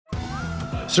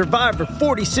Survivor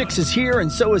 46 is here, and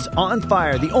so is On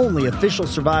Fire, the only official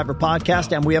Survivor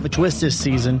podcast, and we have a twist this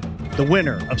season. The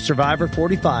winner of Survivor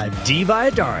 45, Dee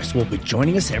Valladares, will be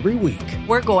joining us every week.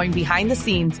 We're going behind the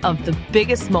scenes of the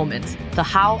biggest moments, the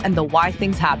how and the why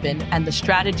things happen, and the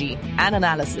strategy and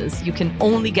analysis you can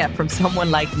only get from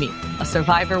someone like me, a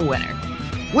Survivor winner.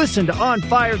 Listen to On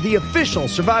Fire, the official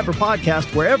Survivor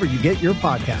podcast, wherever you get your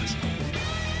podcasts.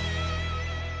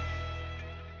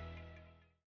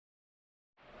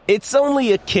 It's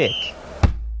only a kick,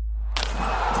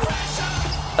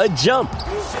 a jump,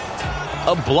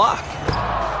 a block.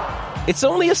 It's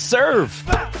only a serve.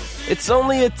 It's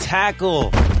only a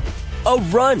tackle, a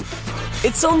run.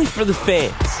 It's only for the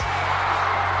fans.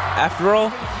 After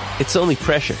all, it's only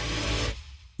pressure.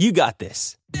 You got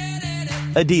this.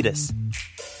 Adidas.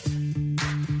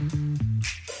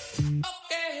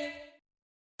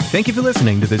 Thank you for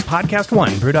listening to this Podcast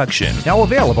One production. Now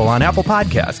available on Apple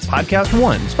Podcasts, Podcast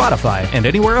One, Spotify, and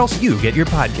anywhere else you get your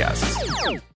podcasts.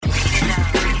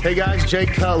 Hey guys, Jay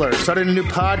Cutler. Started a new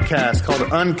podcast called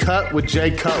Uncut with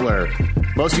Jay Cutler.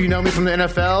 Most of you know me from the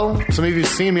NFL, some of you have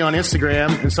seen me on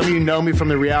Instagram, and some of you know me from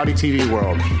the reality TV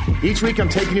world. Each week I'm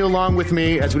taking you along with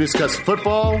me as we discuss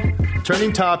football,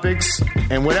 trending topics,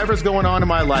 and whatever's going on in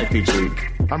my life each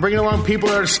week. I'm bringing along people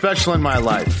that are special in my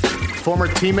life. Former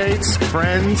teammates,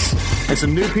 friends, and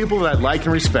some new people that I like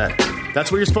and respect.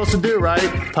 That's what you're supposed to do, right?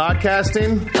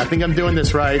 Podcasting. I think I'm doing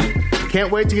this right.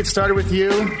 Can't wait to get started with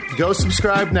you. Go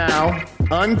subscribe now.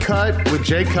 Uncut with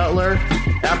Jay Cutler,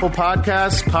 Apple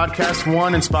Podcasts, Podcast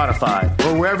One, and Spotify,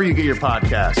 or wherever you get your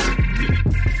podcasts.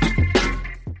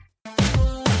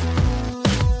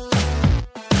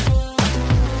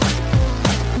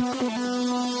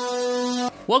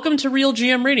 Welcome to Real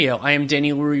GM Radio. I am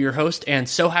Danny Leroux, your host, and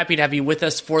so happy to have you with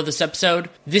us for this episode.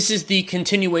 This is the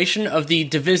continuation of the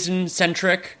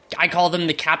division-centric, I call them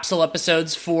the capsule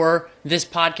episodes for this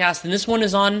podcast, and this one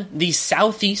is on the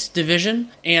Southeast Division,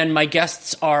 and my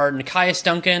guests are Nekias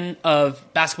Duncan of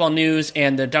Basketball News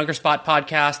and the Dunker Spot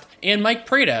podcast, and Mike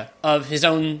Prada of his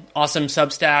own awesome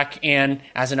Substack and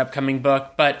as an upcoming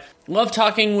book, but love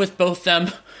talking with both them.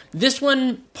 This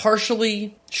one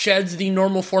partially sheds the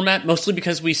normal format, mostly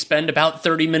because we spend about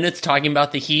 30 minutes talking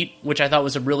about the Heat, which I thought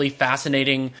was a really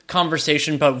fascinating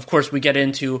conversation. But of course, we get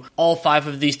into all 5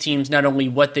 of these teams, not only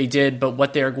what they did, but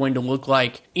what they are going to look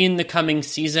like in the coming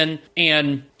season.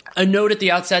 And a note at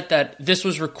the outset that this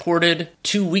was recorded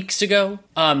 2 weeks ago.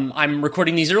 I'm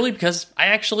recording these early because I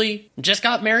actually just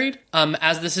got married.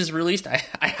 As this is released, I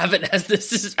haven't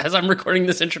as I'm recording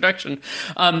this introduction.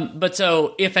 But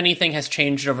so if anything has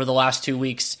changed over the last 2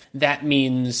 weeks, that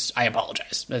means I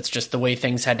apologize. That's just the way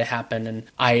things had to happen, and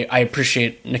I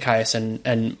appreciate Nekias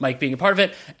and Mike being a part of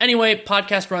it. Anyway,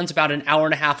 podcast runs about an hour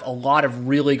and a half. A lot of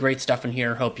really great stuff in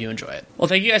here. Hope you enjoy it. Well,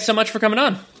 thank you guys so much for coming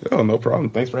on. Oh, no problem.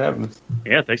 Thanks for having us.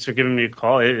 Yeah, thanks for giving me a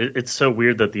call. It's so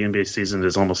weird that the NBA season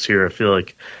is almost here. I feel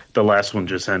like the last one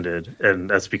just ended, and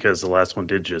that's because the last one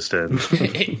did just end.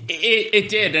 It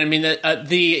did. I mean,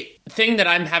 the thing that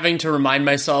I'm having to remind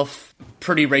myself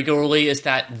pretty regularly is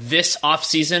that this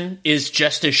offseason is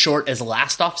just as short as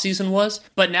last offseason was,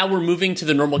 but now we're moving to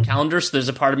the normal calendar, so there's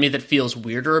a part of me that feels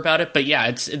weirder about it. But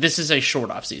yeah, this is a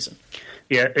short offseason.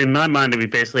 Yeah, in my mind, we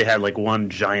basically had like one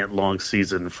giant long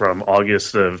season from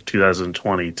August of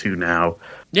 2020 to now.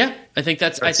 Yeah, I think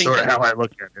that's sort of how I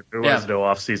look at it. There was no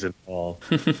off-season at all.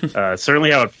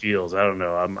 Certainly how it feels. I don't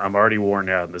know. I'm already worn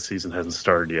out, and the season hasn't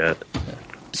started yet.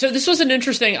 So this was an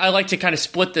interesting, I like to kind of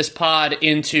split this pod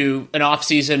into an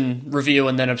off-season review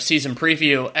and then a season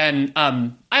preview. And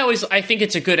I think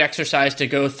it's a good exercise to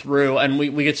go through, and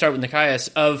we could start with Nekias,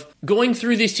 of going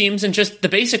through these teams and just the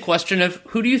basic question of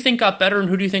who do you think got better and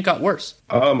who do you think got worse?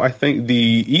 I think the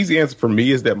easy answer for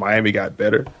me is that Miami got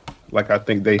better. Like, I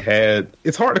think they had –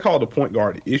 it's hard to call it a point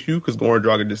guard issue because Goran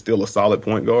Dragic is still a solid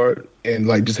point guard. And,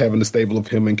 like, just having the stable of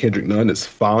him and Kendrick Nunn is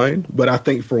fine. But I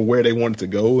think for where they wanted to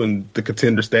go and the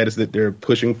contender status that they're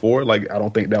pushing for, like, I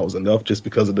don't think that was enough just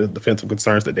because of the defensive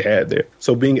concerns that they had there.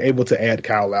 So being able to add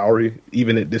Kyle Lowry,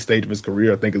 even at this stage of his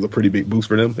career, I think is a pretty big boost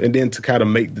for them. And then to kind of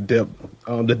make the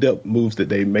depth moves that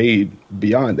they made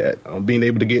beyond that. Being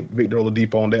able to get Victor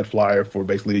Oladipo on that flyer for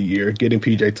basically a year, getting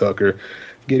P.J. Tucker,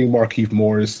 getting Markieff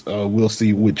Morris. We'll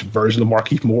see which version of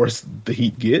Markieff Morris the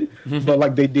Heat get. Mm-hmm. But,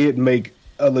 like, they did make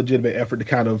a legitimate effort to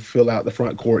kind of fill out the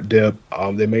front court depth.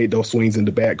 They made those swings in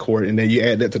the back court, and then you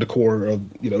add that to the core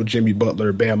of, Jimmy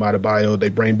Butler, Bam Adebayo. They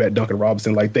bring back Duncan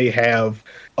Robinson. Like, they have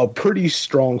a pretty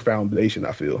strong foundation,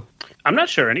 I feel. I'm not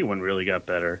sure anyone really got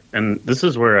better, and this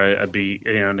is where I'd be.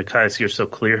 Nekias, you're so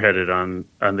clear-headed on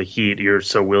the Heat. You're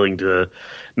so willing to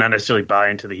not necessarily buy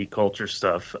into the Heat culture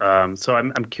stuff. So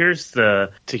I'm curious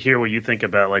to hear what you think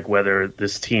about like whether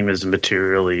this team is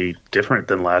materially different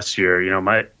than last year.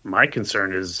 My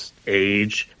concern is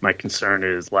age. My concern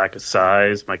is lack of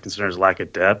size. My concern is lack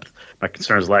of depth. My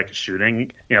concern is lack of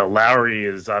shooting. Lowry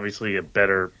is obviously a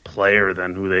better player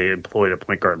than who they employed at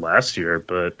point guard last year,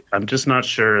 but I'm just not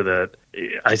sure that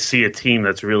I see a team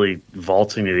that's really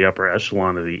vaulting to the upper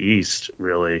echelon of the East,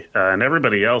 really. And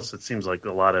everybody else, it seems like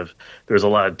there's a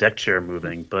lot of deck chair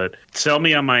moving. But sell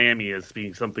me on Miami as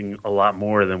being something a lot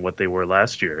more than what they were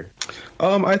last year.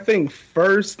 I think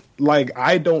first,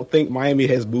 I don't think Miami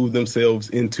has moved themselves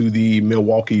into the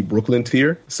Milwaukee-Brooklyn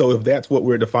tier. So if that's what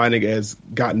we're defining as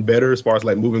gotten better as far as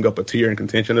moving up a tier in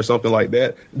contention or something like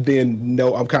that, then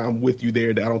no, I'm kind of with you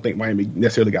there that I don't think Miami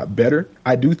necessarily got better.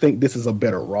 I do think this is a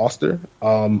better roster.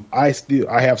 I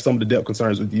have some of the depth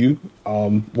concerns with you.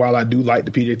 While I do like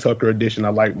the PJ Tucker addition, I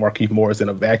like Markieff Morris in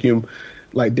a vacuum.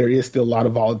 There is still a lot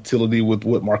of volatility with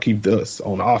what Markieff does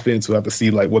on offense. We'll have to see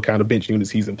what kind of bench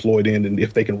units he's employed in and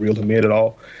if they can reel him in at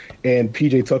all. And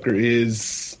PJ Tucker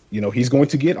is, he's going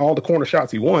to get all the corner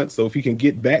shots he wants. So if he can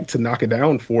get back to knocking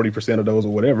down 40% of those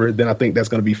or whatever, then I think that's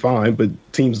going to be fine. But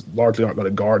teams largely aren't going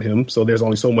to guard him. So there's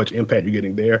only so much impact you're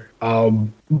getting there.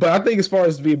 But I think as far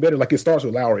as being better, it starts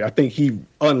with Lowry. I think he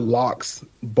unlocks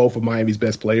both of Miami's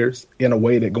best players in a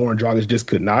way that Goran Dragic just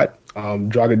could not.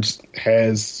 Dragic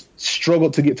has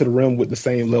struggled to get to the rim with the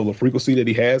same level of frequency that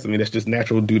he has. I mean, that's just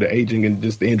natural due to aging and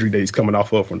just the injury that he's coming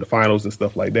off of from the finals and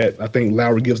stuff like that. I think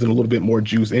Lowry gives them a little bit more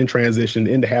juice in transition,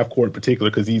 in the half court in particular,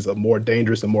 because he's a more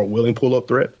dangerous and more willing pull-up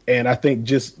threat. And I think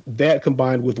just that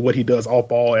combined with what he does off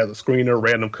ball as a screener,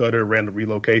 random cutter, random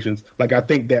relocations, I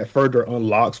think that further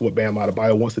unlocks what Bam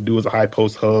Adebayo wants to do as a high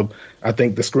post hub. I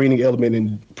think the screening element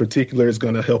in particular is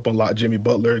going to help unlock Jimmy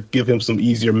Butler, give him some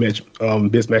easier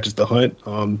mismatches to hunt.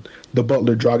 The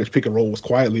Butler-Dragic pick and roll was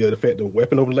quietly an effective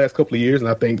weapon over the last couple of years, and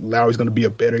I think Lowry's going to be a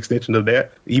better extension of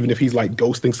that. Even if he's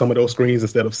ghosting some of those screens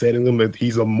instead of setting them,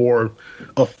 he's a more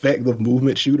effective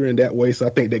movement shooter in that way. So I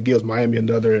think that gives Miami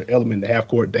another element in the half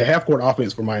court. The half court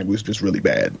offense for Miami was just really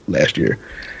bad last year.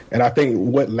 And I think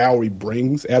what Lowry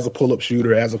brings as a pull-up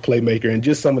shooter, as a playmaker, and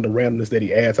just some of the randomness that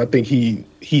he adds, I think he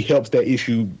helps that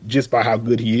issue just by how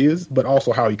good he is, but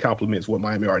also how he complements what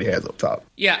Miami already has up top.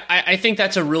 Yeah, I think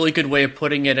that's a really good way of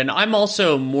putting it. And I'm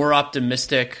also more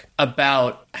optimistic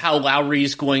about how Lowry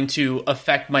is going to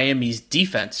affect Miami's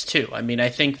defense, too. I mean, I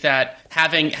think that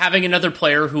having another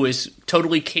player who is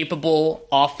totally capable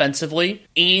offensively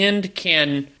and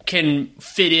can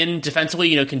fit in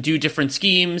defensively, can do different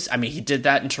schemes. I mean, he did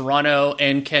that in Toronto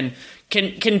and can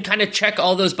kind of check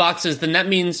all those boxes, then that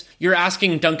means you're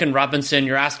asking Duncan Robinson,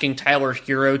 you're asking Tyler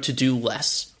Hero to do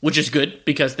less, which is good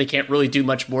because they can't really do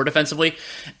much more defensively.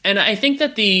 And I think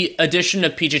that the addition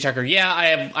of PJ Tucker,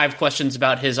 I have questions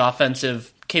about his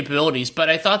offensive capabilities, but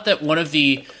I thought that one of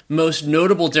the most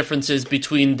notable differences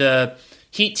between the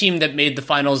Heat team that made the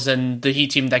finals and the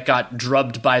Heat team that got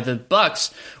drubbed by the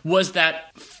Bucks was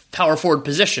that power forward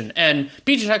position. And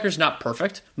PJ Tucker's not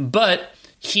perfect, but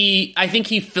I think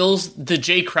he fills the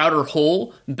Jay Crowder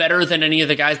hole better than any of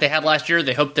the guys they had last year.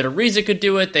 They hoped that Ariza could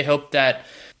do it. They hoped that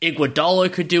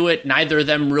Iguodala could do it. Neither of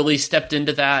them really stepped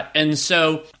into that. And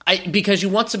so, because you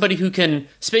want somebody who can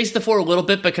space the floor a little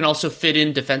bit, but can also fit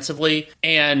in defensively.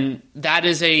 And that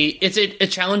is it's a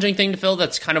challenging thing to fill.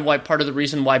 That's kind of part of the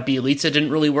reason why Bjelica didn't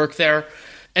really work there.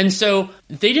 And so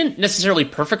they didn't necessarily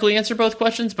perfectly answer both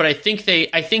questions, but I think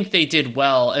they did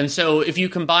well. And so if you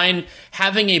combine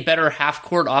having a better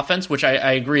half-court offense, which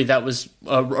I agree that was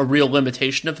a real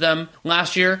limitation of them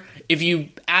last year, if you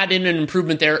add in an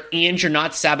improvement there and you're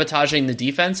not sabotaging the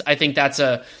defense, I think that's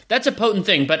a potent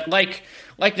thing. But like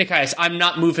Nekias, I'm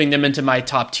not moving them into my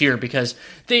top tier because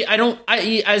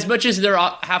as much as their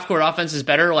half-court offense is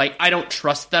better, I don't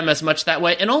trust them as much that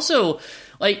way. And also,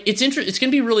 it's going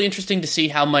to be really interesting to see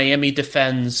how Miami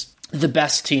defends the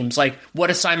best teams. What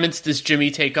assignments does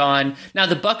Jimmy take on? Now,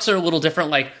 the Bucks are a little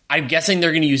different. I'm guessing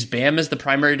they're going to use Bam as the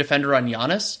primary defender on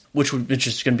Giannis, which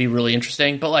is going to be really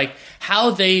interesting. But,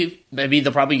 maybe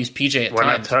they'll probably use PJ at times. Why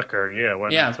not Tucker? Yeah, why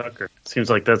not Tucker? Seems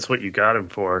like that's what you got him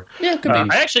for. Yeah, it could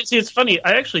be. It's funny.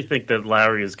 I actually think that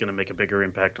Lowry is going to make a bigger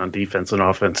impact on defense and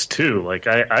offense, too.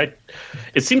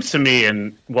 It seems to me,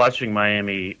 in watching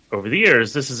Miami over the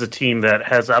years, this is a team that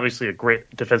has obviously a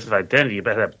great defensive identity,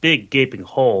 but had a big gaping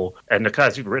hole. And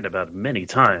Nekias, you've written about it many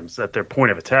times, that their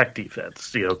point of attack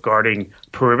defense, guarding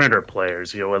perimeter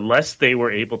players, unless they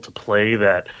were able to play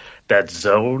that that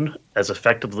zone as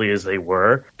effectively as they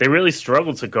were, they really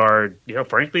struggled to guard,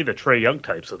 frankly, the Trae Young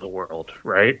types of the world,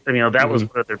 right? I mean, that was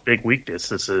one of their big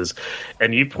weaknesses.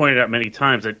 And you pointed out many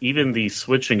times that even the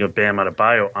switching of Bam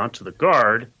Adebayo onto the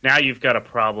guard, now you've got a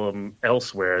problem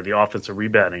elsewhere, the offensive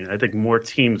rebounding. I think more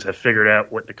teams have figured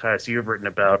out what Nekias, you've written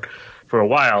about for a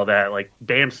while, that like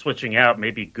Bam switching out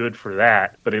may be good for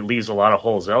that, but it leaves a lot of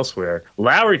holes elsewhere.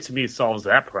 Lowry, to me, solves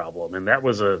that problem, and that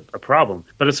was a problem.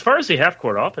 But as far as the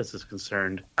half-court offense is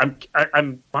concerned,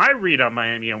 my read on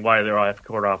Miami and why their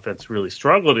half-court offense really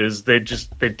struggled is they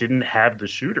didn't have the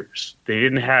shooters. They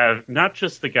didn't have not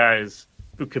just the guys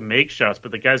who can make shots,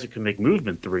 but the guys who can make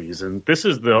movement threes. And this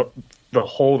is the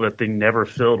hole that they never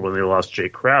filled when they lost Jay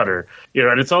Crowder.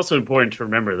 And it's also important to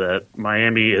remember that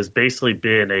Miami has basically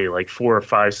been a 4 or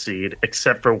 5 seed,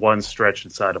 except for one stretch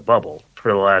inside a bubble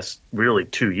for the last really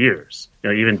 2 years,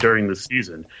 even during the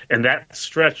season. And that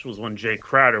stretch was when Jay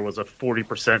Crowder was a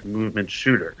 40% movement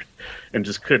shooter and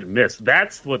just couldn't miss.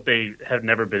 That's what they have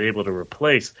never been able to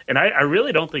replace. And I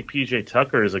really don't think PJ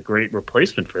Tucker is a great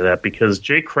replacement for that, because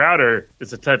Jay Crowder is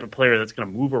the type of player that's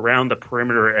going to move around the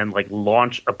perimeter and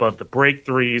launch above the break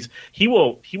threes. He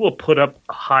will put up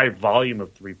a high volume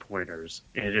of 3-pointers.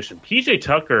 In addition, PJ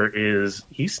Tucker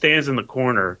he stands in the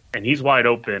corner and he's wide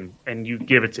open, and you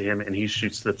give it to him and he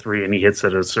shoots the 3 and he hits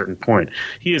it at a certain point.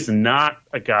 He is not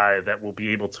a guy that will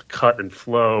be able to cut and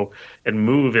flow and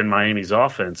move in Miami's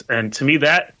offense. And to me,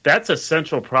 that's a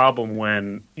central problem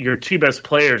when your two best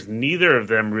players, neither of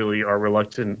them really are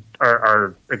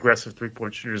are aggressive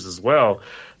 3-point shooters as well.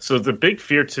 So the big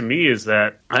fear to me is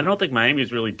that I don't think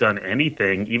Miami's really done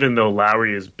anything, even though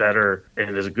Lowry is better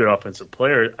and is a good offensive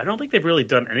player. I don't think they've really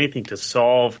done anything to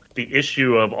solve the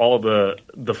issue of all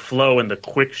the flow and the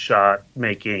quick shot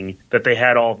making that they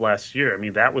had all of last year. I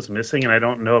mean, that was missing, and I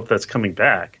don't know if that's coming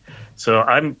back. So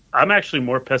I'm actually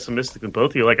more pessimistic than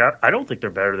both of you. I don't think they're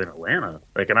better than Atlanta.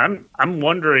 And I'm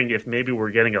wondering if maybe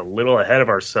we're getting a little ahead of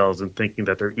ourselves and thinking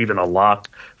that they're even a lock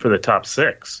for the top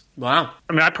 6. Wow.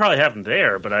 I mean, I probably have them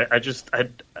there, but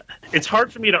it's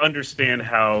hard for me to understand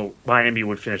how Miami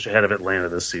would finish ahead of Atlanta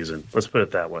this season. Let's put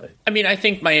it that way. I mean, I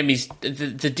think Miami's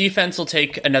the defense will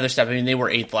take another step. I mean, they were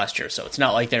 8th last year, so it's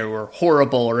not like they were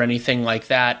horrible or anything like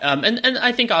that. And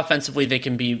I think offensively they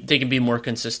can be more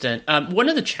consistent. One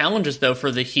of the challenges though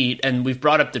for the Heat, and we've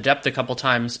brought up the depth a couple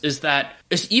times, is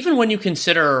even when you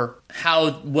consider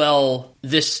how well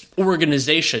this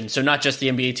organization, so not just the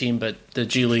NBA team, but the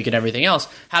G League and everything else,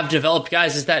 have developed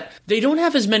guys, is that they don't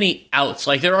have as many outs.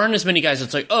 There aren't as many guys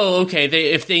that's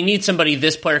if they need somebody,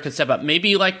 this player could step up.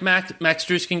 Maybe Max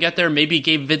Strus can get there. Maybe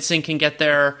Gabe Vincent can get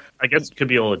there. I guess it could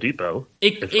be Oladipo.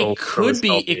 It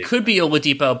could be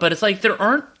Oladipo, but it's there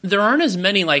aren't as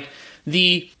many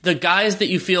the guys that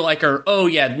you feel are,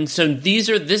 and so this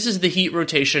is the Heat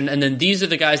rotation, and then these are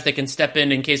the guys that can step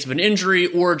in case of an injury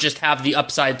or just have the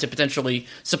upside to potentially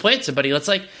supplant somebody. It's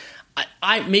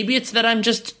maybe it's that I'm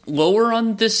just lower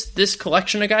on this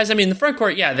collection of guys. I mean, the front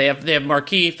court, they have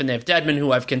Markieff and they have Dedmon,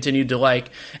 who I've continued to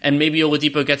like, and maybe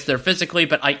Oladipo gets there physically,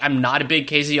 but I'm not a big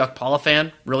KZ Okpala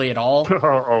fan really at all.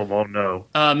 Oh no.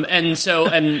 And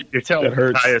you're telling that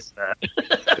hurts. Tyus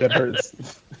that. That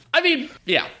hurts. I mean,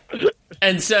 yeah.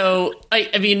 And so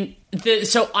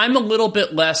so I'm a little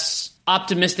bit less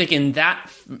optimistic in that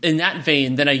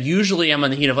vein than I usually am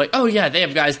on the Heat of they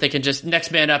have guys that can just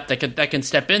next man up that can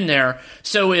step in there.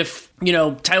 So if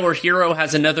Tyler Hero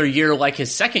has another year like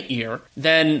his second year,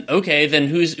 then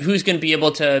who's going to be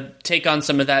able to take on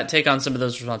some of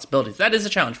those responsibilities? That is a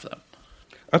challenge for them.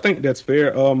 I think that's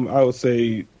fair. I would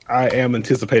say I am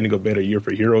anticipating a better year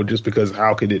for Hero, just because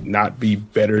how could it not be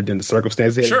better than the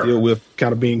circumstances he had to deal with,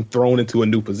 kind of being thrown into a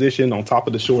new position on top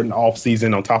of the shortened off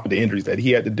season, on top of the injuries that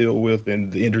he had to deal with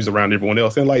and the injuries around everyone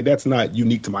else. And that's not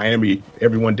unique to Miami.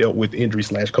 Everyone dealt with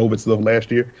injury/COVID stuff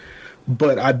last year.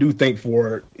 But I do think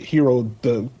for Hero,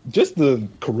 the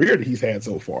career that he's had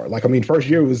so far, first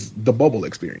year was the bubble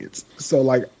experience. So,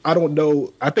 I don't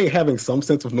know. I think having some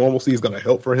sense of normalcy is going to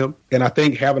help for him. And I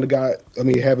think having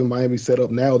having Miami set up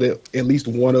now that at least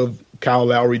one of Kyle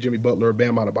Lowry, Jimmy Butler, or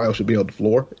Bam Adebayo should be on the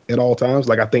floor at all times.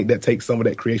 I think that takes some of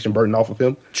that creation burden off of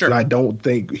him. Sure. And I don't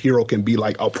think Hero can be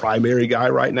a primary guy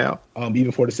right now,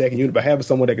 even for the second unit. But having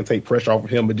someone that can take pressure off of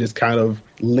him and just kind of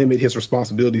limit his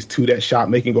responsibilities to that shot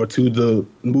making or to the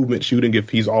movement shooting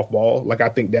if he's off ball, I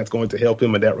think that's going to help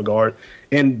him in that regard.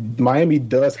 And Miami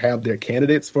does have their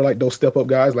candidates for those step up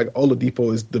guys.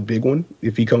 Oladipo is the big one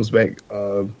if he comes back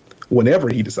whenever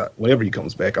he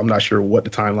comes back. I'm not sure what the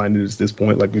timeline is at this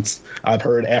point. Like I've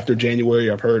heard after January,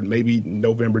 I've heard maybe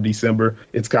November, December.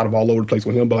 It's kind of all over the place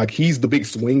with him, but like he's the big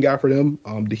swing guy for them.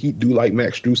 The Heat do like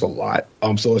Max Strus a lot.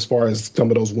 So as far as some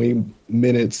of those wing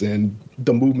minutes and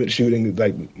the movement shooting,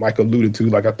 like Mike alluded to,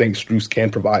 like I think Strus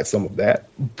can provide some of that.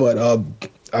 But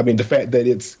I mean, the fact that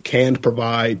it's can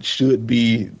provide should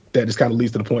be that just kind of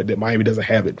leads to the point that Miami doesn't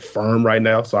have it firm right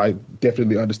now. So I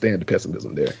definitely understand the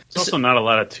pessimism there. It's also not a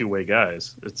lot of two-way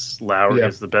guys. It's Lowry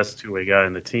is the best two-way guy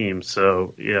in the team.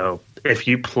 So, if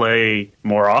you play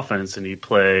more offense and you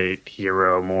play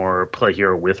Hero more, play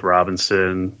Hero with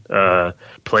Robinson,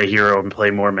 play Hero and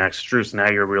play more Max Strus, now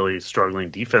you're really struggling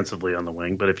defensively on the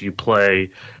wing. But if you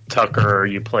play Tucker,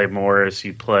 you play Morris,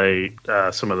 you play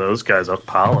some of those guys,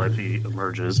 Okpala if he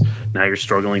emerges, now you're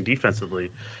struggling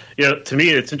defensively. To me,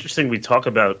 it's interesting we talk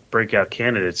about breakout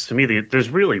candidates. To me,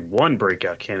 there's really one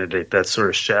breakout candidate that sort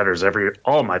of shatters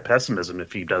all my pessimism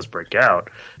if he does break out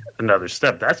another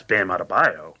step. That's Bam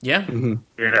Adebayo. Yeah.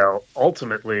 Mm-hmm.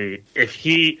 Ultimately,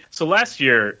 so last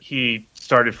year he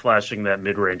started flashing that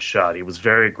mid-range shot. He was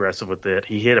very aggressive with it.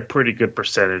 He hit a pretty good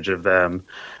percentage of them.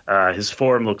 His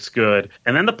form looks good.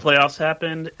 And then the playoffs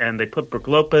happened, and they put Brook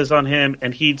Lopez on him,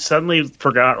 and he suddenly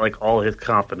forgot all his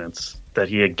confidence that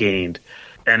he had gained.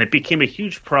 And it became a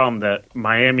huge problem that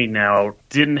Miami now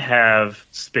didn't have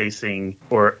spacing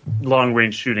or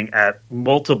long-range shooting at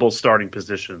multiple starting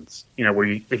positions.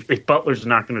 Where if Butler's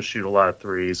not going to shoot a lot of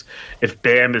threes, if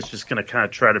Bam is just going to kind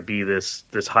of try to be this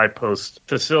high post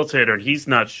facilitator and he's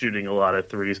not shooting a lot of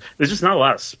threes, there's just not a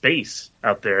lot of space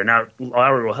out there. Now,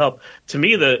 Lowry will help. To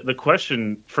me, the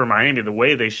question for Miami, the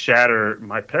way they shatter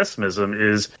my pessimism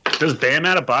is, does Bam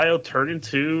Adebayo turn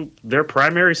into their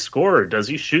primary scorer? Does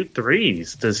he shoot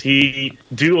threes? Does he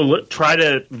try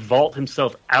to vault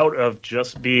himself out of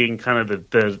just being kind of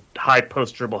the high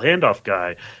post dribble handoff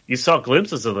guy? You saw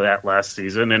glimpses of that last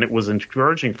season, and it was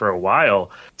encouraging for a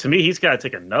while. To me, he's got to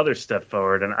take another step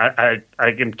forward, and I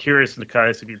am curious,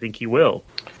 Nekias, if you think he will.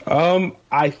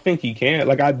 I think he can.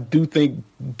 I do think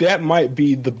that might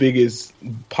be the biggest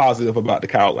positive about the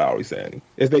Kyle Lowry signing,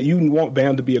 is that you want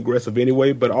Bam to be aggressive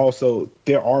anyway, but also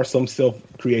there are some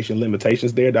self-creation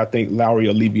limitations there that I think Lowry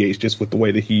alleviates just with the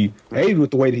way that he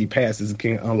passes and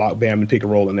can unlock Bam and pick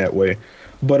and roll in that way.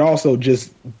 But also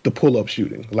just the pull-up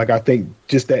shooting. I think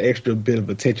just that extra bit of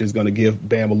attention is going to give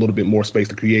Bam a little bit more space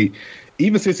to create.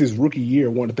 Even since his rookie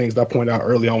year, one of the things that I pointed out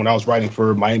early on when I was writing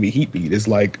for Miami Heat Beat is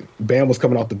Bam was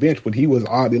coming off the bench, but he was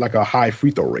oddly a high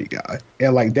free throw rate guy.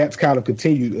 And that's kind of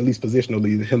continued, at least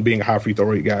positionally, him being a high free throw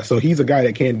rate guy. So he's a guy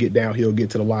that can get downhill,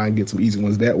 get to the line, get some easy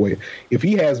ones that way. If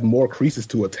he has more creases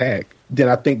to attack, then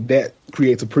I think that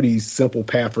creates a pretty simple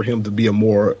path for him to be a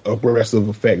more aggressive,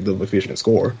 effective, efficient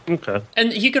scorer. Okay.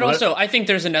 And he could also, I think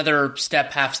there's another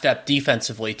half step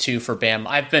defensively too for Bam.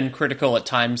 I've been critical at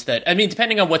times that,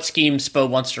 depending on what scheme Spo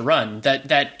wants to run,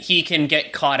 that he can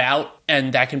get caught out,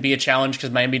 and that can be a challenge because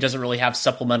Miami doesn't really have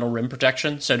supplemental rim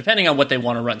protection. So depending on what they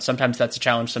want to run, sometimes that's a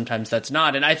challenge, sometimes that's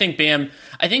not. And I think Bam,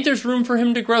 there's room for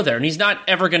him to grow there. And he's not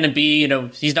ever going to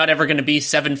be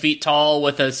 7 feet tall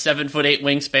with a 7'8"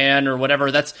 wingspan or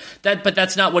whatever. But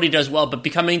that's not what he does well. But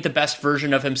becoming the best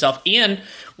version of himself, and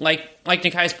like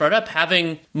Nekias brought up,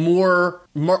 having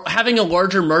having a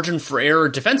larger margin for error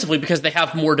defensively because they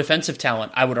have more defensive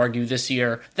talent, I would argue, this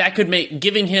year. That could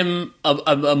giving him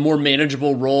a more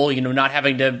manageable role, not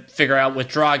having to figure out with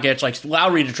Dragic,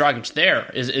 Lowry to Dragic there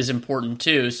is important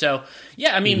too. So,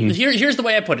 yeah, here's the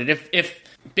way I put it. If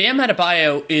Bam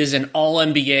Adebayo is an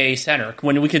all-NBA center,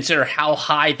 when we consider how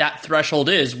high that threshold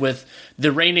is with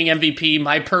the reigning MVP,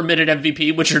 my per-minute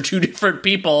MVP, which are two different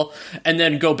people, and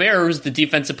then Gobert, who's the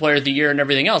defensive player of the year and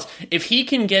everything else, if he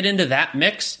can get into that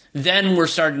mix, then we're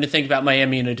starting to think about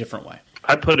Miami in a different way.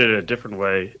 I put it a different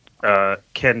way.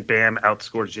 Can Bam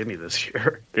outscore Jimmy this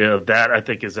year? That I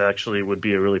think would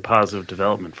be a really positive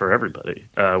development for everybody.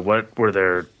 What were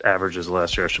their averages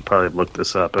last year? I should probably look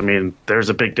this up. There's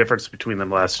a big difference between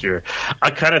them last year. I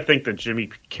kind of think that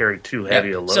Jimmy carried too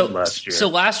heavy a load last year. So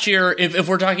last year, if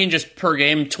we're talking just per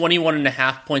game,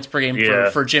 21.5 points per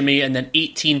game for Jimmy, and then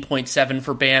 18.7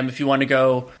 for Bam. If you want to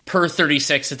go per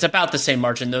 36, it's about the same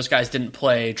margin. Those guys didn't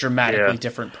play dramatically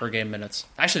different per game minutes.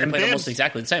 Actually, they played almost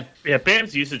exactly the same. Yeah,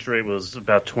 Bam's usage rate was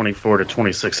about 24 to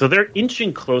 26, so they're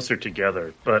inching closer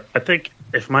together. But I think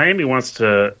if Miami wants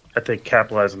to,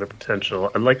 capitalize on their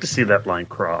potential, I'd like to see that line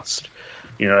crossed.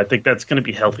 I think that's going to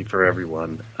be healthy for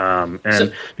everyone.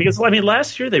 Because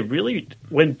last year they really,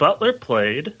 when Butler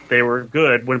played, they were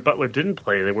good. When Butler didn't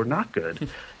play, they were not good.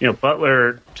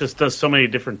 Butler just does so many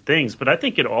different things. But I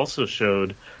think it also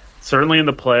showed certainly in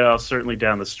the playoffs, certainly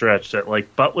down the stretch, that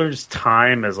like Butler's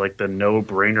time as like the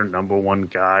no-brainer number one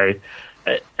guy,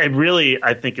 it really,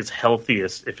 I think, is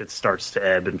healthiest if it starts to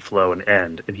ebb and flow and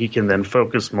end, and he can then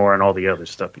focus more on all the other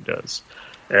stuff he does.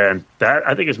 And that,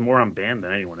 I think, is more on Bam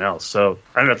than anyone else. So,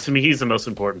 I don't know, to me, he's the most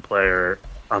important player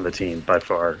on the team by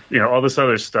far. You know, all this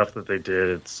other stuff that they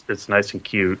did, it's nice and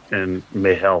cute and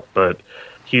may help, but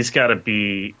he's got to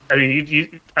be, I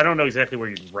mean, I don't know exactly where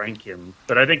you'd rank him,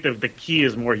 but I think the key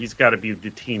is more he's got to be the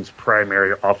team's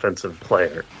primary offensive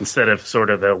player instead of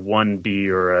sort of a 1B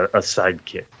or a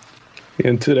sidekick.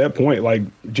 And to that point, like,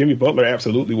 Jimmy Butler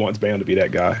absolutely wants Bam to be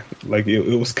that guy. Like,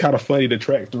 it was kind of funny to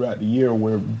track throughout the year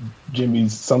where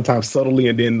Jimmy's sometimes subtly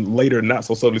and then later not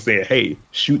so subtly saying, hey,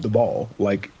 shoot the ball.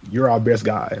 Like, you're our best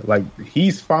guy. Like,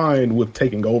 he's fine with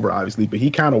taking over, obviously, but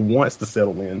he kind of wants to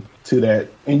settle in to that.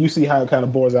 And you see how it kind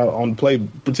of bores out on the play,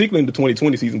 particularly in the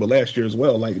 2020 season, but last year as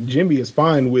well. Like, Jimmy is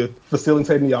fine with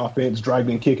facilitating the offense,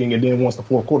 driving, kicking, and then once the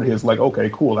fourth quarter hits, like, okay,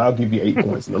 cool, I'll give you 8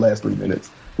 points in the last 3 minutes.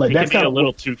 Like, that's kind of a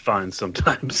little too fine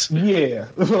sometimes. Yeah,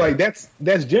 like that's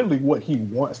generally what he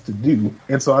wants to do.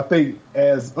 And so I think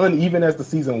as uneven as the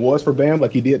season was for Bam,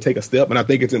 like, he did take a step, and I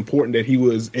think it's important that he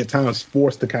was at times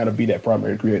forced to kind of be that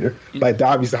primary creator. Like, the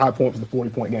obvious high point was the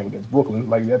 40-point game against Brooklyn.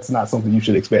 Like, that's not something you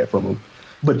should expect from him.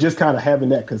 But just kind of having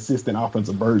that consistent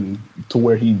offensive burden to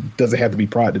where he doesn't have to be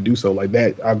proud to do so, like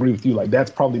that, I agree with you. Like,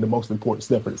 that's probably the most important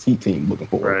step for this Heat team looking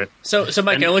forward. Right. So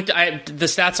Mike, I looked at the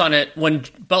stats on it. When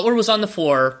Butler was on the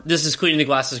floor, this is cleaning the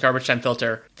glasses garbage time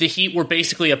filter, the Heat were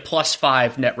basically a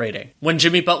 +5 net rating. When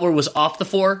Jimmy Butler was off the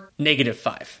floor,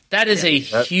 -5. That is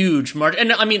huge margin.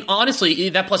 And I mean, honestly,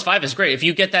 that +5 is great. If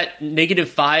you get that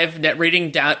 -5 net rating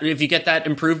down, if you get that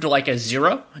improved to like a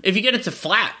 0, if you get it to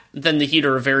flat, then the Heat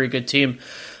are a very good team.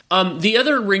 The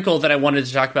other wrinkle that I wanted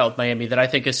to talk about with Miami that I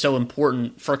think is so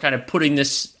important for kind of putting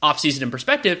this offseason in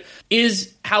perspective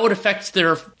is how it affects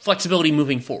their flexibility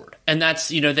moving forward. And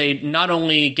that's, you know, they not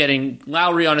only getting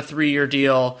Lowry on a 3-year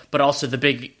deal, but also the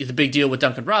big deal with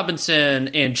Duncan Robinson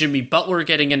and Jimmy Butler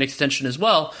getting an extension as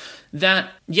well.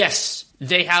 That, yes,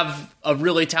 they have a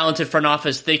really talented front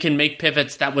office. They can make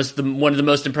pivots. That was one of the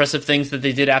most impressive things that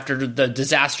they did after the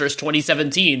disastrous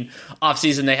 2017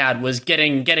 offseason they had, was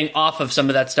getting off of some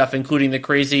of that stuff, including the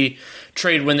crazy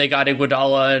trade when they got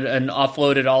Iguodala and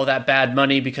offloaded all that bad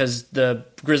money because the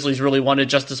Grizzlies really wanted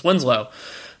Justice Winslow.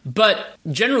 But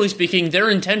generally speaking, their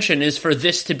intention is for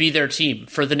this to be their team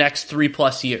for the next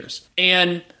 3+ years.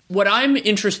 And what I'm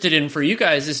interested in for you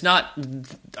guys is not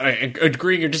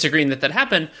agreeing or disagreeing that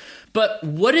happened, but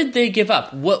what did they give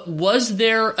up? What was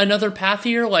there another path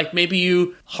here? Like, maybe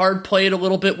you hard play it a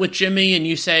little bit with Jimmy and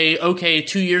you say, okay,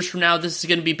 2 years from now, this is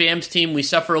going to be Bam's team. We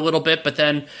suffer a little bit, but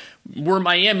then we're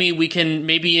Miami. We can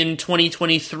maybe in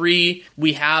 2023,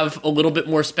 we have a little bit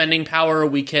more spending power.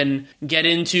 We can get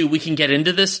into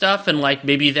this stuff. And like,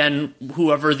 maybe then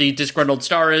whoever the disgruntled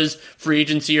star is, free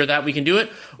agency or that, we can do it.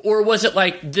 Or was it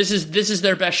like, this is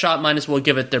their best shot, might as well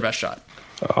give it their best shot?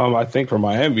 I think for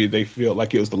Miami, they feel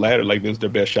like it was the latter, like it was their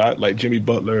best shot. Like Jimmy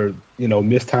Butler, you know,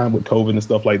 missed time with COVID and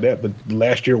stuff like that, but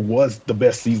last year was the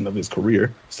best season of his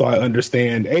career. So I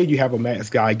understand, you have a max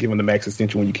guy giving the max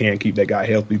extension when you can keep that guy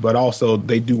healthy, but also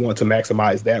they do want to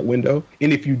maximize that window.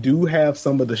 And if you do have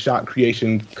some of the shot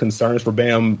creation concerns for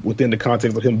Bam within the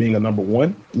context of him being a number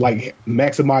one, like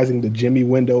maximizing the Jimmy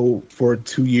window for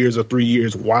 2 years or 3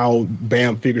 years while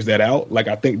Bam figures that out, like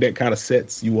I think that kind of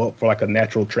sets you up for like a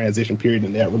natural transition period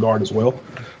in that regard as well.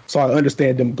 So I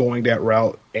understand them going that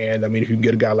route. And I mean, if you can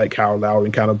get a guy like Kyle Lowry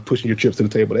and kind of pushing your chips to the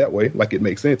table that way, like it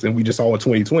makes sense. And we just saw in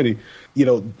 2020, you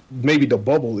know, maybe the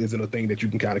bubble isn't a thing that you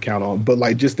can kind of count on, but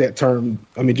like just that term,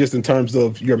 I mean, just in terms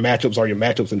of your matchups are your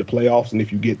matchups in the playoffs. And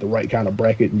if you get the right kind of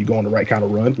bracket and you go on the right kind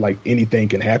of run, like anything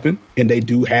can happen. And they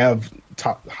do have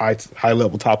high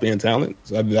level top end talent.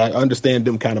 So I understand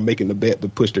them kind of making the bet to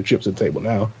push their chips to the table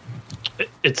now.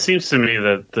 It seems to me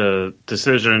that the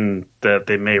decision that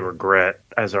they may regret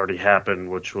has already happened,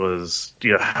 which was,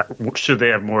 you know, should they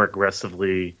have more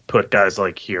aggressively put guys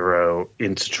like Hero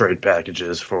into trade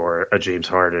packages for a James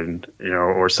Harden, you know,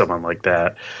 or someone like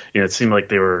that? You know, it seemed like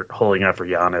they were holding out for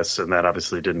Giannis, and that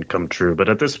obviously didn't come true. But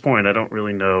at this point, I don't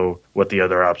really know what the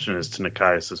other option is, to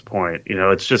Nekias's point. You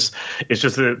know, it's just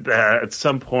that at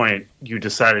some point you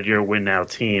decided you're a win now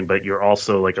team, but you're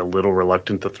also like a little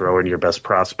reluctant to throw in your best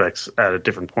prospects at a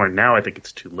different point. Now I think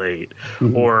it's too late,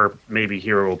 or maybe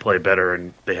Hero will play better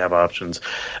and they have options.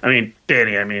 I mean,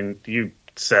 Danny, you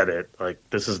said it. Like,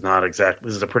 this is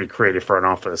a pretty creative front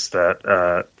office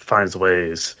that finds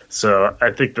ways. So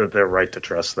I think that they're right to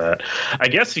trust that. I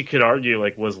guess you could argue,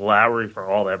 like, was Lowry for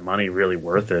all that money really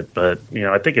worth it? But,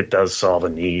 I think it does solve a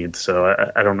need. So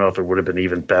I don't know if it would have been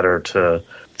even better to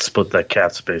split that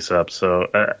cap space up. So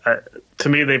to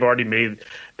me, they've already made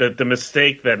the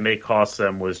mistake that may cost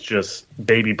them was just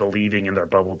maybe believing in their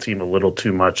bubble team a little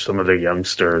too much, some of their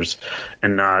youngsters,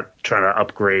 and not trying to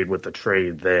upgrade with the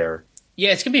trade there.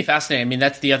 Yeah, it's going to be fascinating. I mean,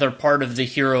 that's the other part of the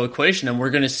hero equation, and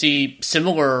we're going to see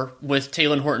similar with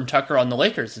Talen Horton-Tucker on the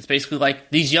Lakers. It's basically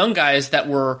like these young guys that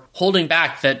were holding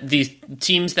back, that these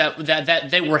teams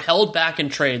that they were held back in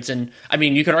trades. And, I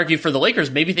mean, you could argue for the Lakers,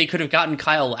 maybe they could have gotten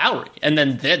Kyle Lowry, and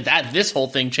then this whole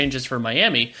thing changes for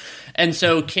Miami. And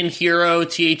so can Hero,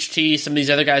 THT, some of these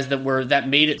other guys that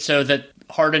made it so that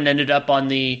Harden ended up on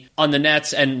the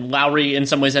Nets and Lowry in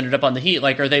some ways ended up on the Heat.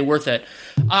 Like, are they worth it?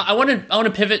 I want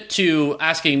to pivot to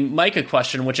asking Mike a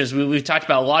question, which is we've talked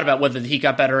about a lot about whether the Heat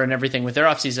got better and everything with their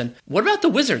offseason. What about the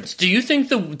Wizards? Do you think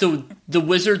the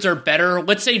Wizards are better?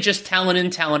 Let's say just talent in,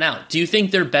 talent out. Do you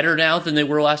think they're better now than they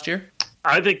were last year?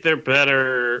 I think they're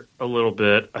better a little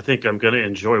bit. I think I'm going to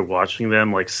enjoy watching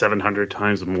them like 700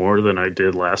 times more than I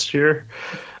did last year.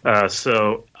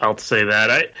 So I'll say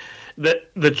that.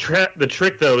 The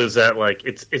trick though is that like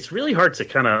it's really hard to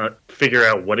kind of figure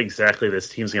out what exactly this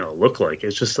team's going to look like.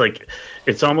 It's just like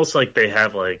it's almost like they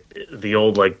have like the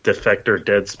old like defector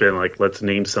Deadspin, like let's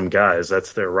name some guys.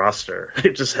 That's their roster.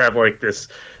 They just have like this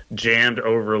jammed,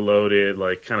 overloaded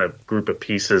like kind of group of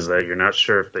pieces that you're not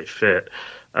sure if they fit.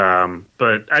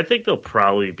 But I think they'll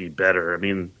probably be better. I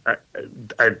mean,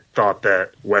 I thought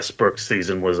that Westbrook's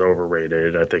season was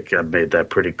overrated. I think I've made that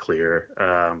pretty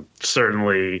clear.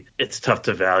 Certainly, it's tough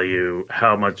to value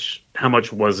how much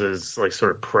was his like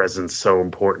sort of presence so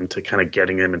important to kind of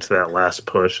getting him into that last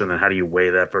push, and then how do you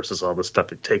weigh that versus all the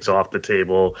stuff it takes off the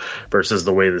table versus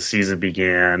the way the season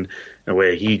began, the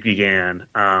way he began.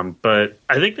 But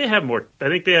I think they have more. I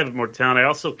think they have more talent. I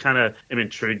also kind of am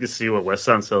intrigued to see what Wes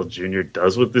Unseld Jr.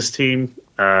 does with this team.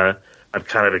 I'm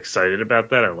kind of excited about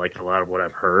that. I like a lot of what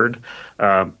I've heard,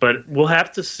 but we'll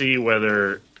have to see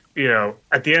whether.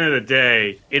 At the end of the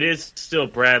day, it is still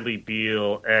Bradley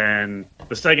Beal, and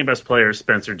the second best player is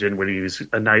Spencer Dinwiddie, who's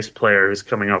a nice player who's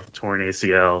coming off a torn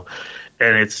ACL.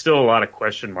 And it's still a lot of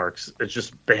question marks. It's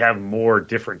just they have more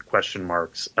different question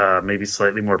marks, maybe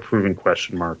slightly more proven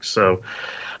question marks. So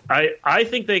I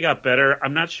think they got better.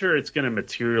 I'm not sure it's going to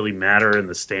materially matter in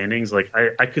the standings. Like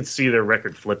I could see their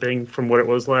record flipping from what it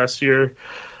was last year.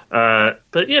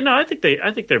 But yeah, no, I think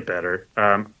they're better,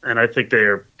 and I think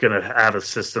they're going to have a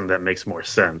system that makes more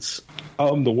sense.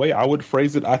 The way I would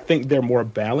phrase it, I think they're more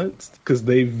balanced because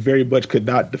they very much could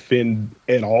not defend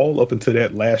at all up until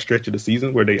that last stretch of the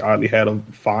season where they oddly had a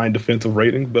fine defensive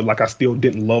rating, but like I still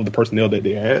didn't love the personnel that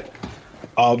they had.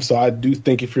 So I do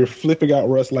think if you're flipping out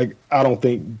Russ, like I don't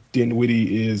think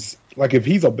Dinwiddie is like if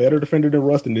he's a better defender than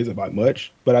Russ, then it isn't by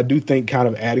much. But I do think kind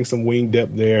of adding some wing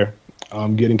depth there.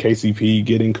 Getting KCP,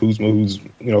 getting Kuzma, who's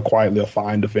quietly a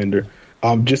fine defender.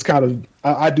 Just kind of,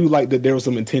 I do like that there was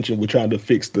some intention with trying to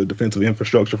fix the defensive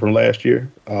infrastructure from last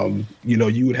year.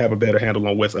 You would have a better handle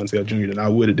on Wes Unseld Jr. than I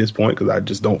would at this point because I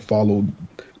just don't follow,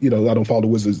 I don't follow the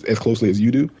Wizards as closely as you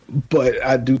do. But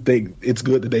I do think it's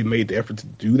good that they made the effort to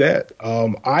do that.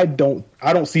 I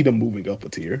don't see them moving up a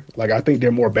tier. Like I think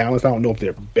they're more balanced. I don't know if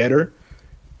they're better.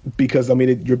 Because,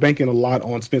 you're banking a lot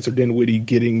on Spencer Dinwiddie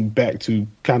getting back to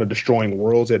kind of destroying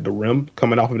worlds at the rim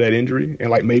coming off of that injury.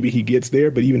 And, maybe he gets there.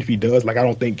 But even if he does, I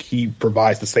don't think he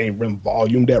provides the same rim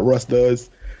volume that Russ does.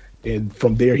 And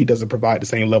from there, he doesn't provide the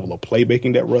same level of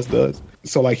playmaking that Russ does.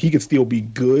 So, he could still be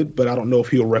good, but I don't know if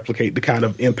he'll replicate the kind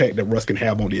of impact that Russ can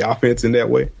have on the offense in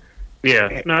that way.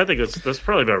 Yeah. No, I think that's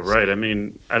probably about right.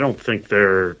 I don't think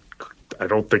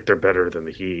they're better than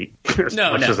the Heat. As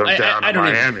much as I'm down on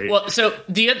Miami. Well, so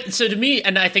to me,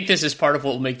 and I think this is part of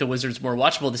what will make the Wizards more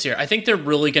watchable this year. I think they're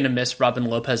really going to miss Robin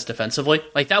Lopez defensively.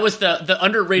 Like that was the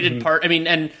underrated part.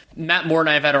 And Matt Moore and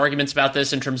I have had arguments about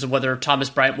this in terms of whether Thomas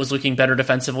Bryant was looking better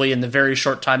defensively in the very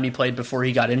short time he played before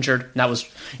he got injured. And that was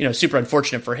super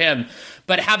unfortunate for him.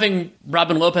 But having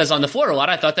Robin Lopez on the floor a lot,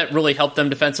 I thought that really helped them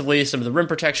defensively. Some of the rim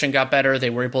protection got better. They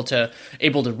were able to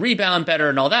rebound better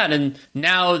and all that. And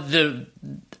now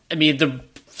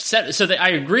I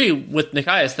agree with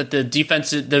Nikias that the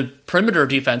defense, the perimeter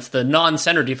defense, the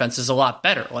non-center defense is a lot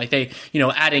better. Like they,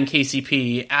 adding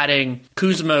KCP, adding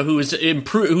Kuzma, who's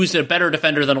a better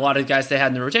defender than a lot of guys they had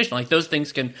in the rotation. Like those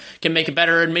things can make it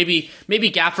better. And maybe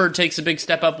Gafford takes a big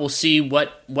step up. We'll see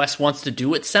what Wes wants to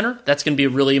do at center. That's going to be a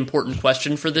really important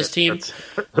question for this team.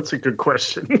 That's a good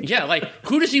question. Yeah,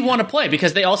 who does he want to play?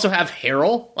 Because they also have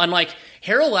Harrell, and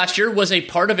Harrell last year was a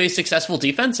part of a successful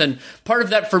defense, and part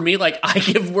of that for me, like, I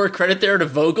give more credit there to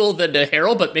Vogel than to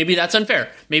Harrell, but maybe that's unfair.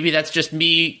 Maybe that's just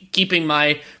me keeping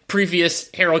my previous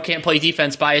Harrell can't play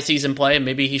defense biases in play, and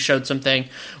maybe he showed something.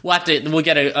 We'll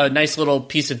get a nice little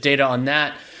piece of data on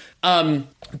that.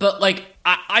 But like,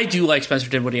 I do like Spencer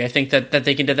Dinwiddie. I think that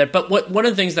they can do that. But one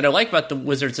of the things that I like about the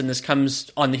Wizards, and this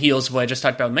comes on the heels of what I just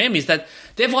talked about Miami, is that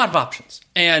they have a lot of options.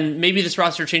 And maybe this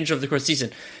roster changed over the course of the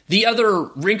season. The other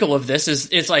wrinkle of this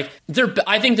is like,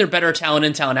 I think they're better talent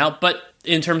in, talent out, but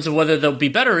in terms of whether they'll be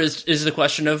better is the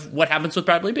question of what happens with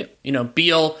Bradley Beal. You know,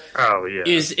 Beal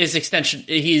is extension.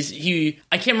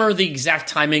 I can't remember the exact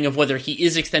timing of whether he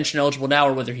is extension eligible now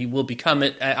or whether he will become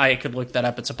it. I could look that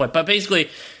up at some point. But basically,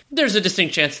 there's a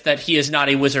distinct chance that he is not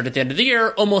a Wizard at the end of the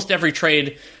year. Almost every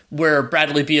trade where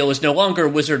Bradley Beal is no longer a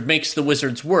Wizard makes the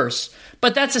Wizards worse.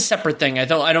 But that's a separate thing. I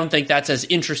don't think that's as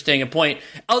interesting a point,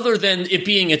 other than it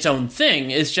being its own thing.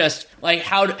 Is just like,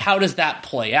 how does that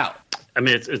play out? I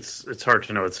mean, it's hard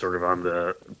to know. It's sort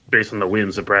of based on the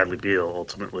whims of Bradley Beal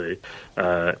ultimately,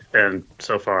 and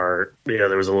so far,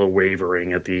 there was a little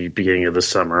wavering at the beginning of the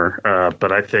summer.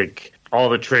 But I think all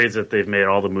the trades that they've made,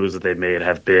 all the moves that they've made,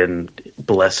 have been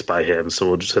blessed by him. So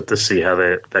we'll just have to see how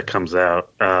that comes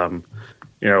out.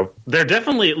 They're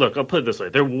definitely, look, I'll put it this way.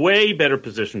 They're way better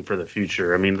positioned for the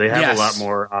future. I mean, they have a lot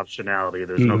more optionality.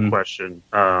 There's no question.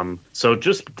 So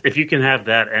just if you can have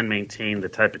that and maintain the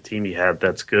type of team you have,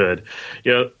 that's good.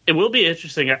 It will be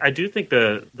interesting. I do think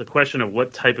the question of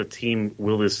what type of team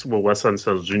will Wes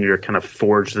Unseld Jr. kind of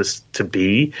forge this to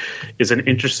be is an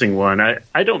interesting one.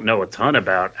 I don't know a ton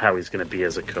about how he's going to be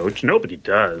as a coach. Nobody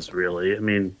does, really. I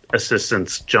mean,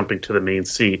 assistants jumping to the main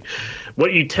seat.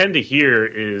 What you tend to hear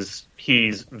is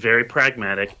he's very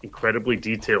pragmatic, incredibly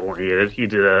detail-oriented. He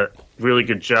did a really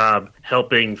good job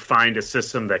helping find a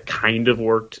system that kind of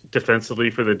worked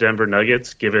defensively for the Denver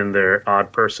Nuggets, given their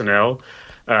odd personnel.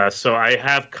 So I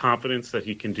have confidence that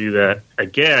he can do that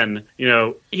again.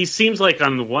 He seems like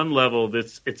on the one level,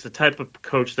 it's the type of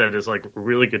coach that is like a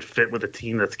really good fit with a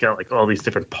team that's got like all these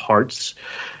different parts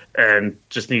and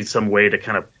just needs some way to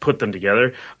kind of put them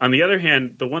together. On the other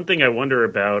hand, the one thing I wonder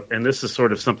about, and this is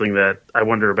sort of something that I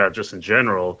wonder about just in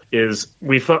general, is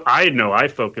I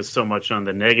focus so much on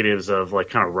the negatives of like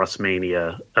kind of Russ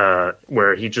Mania,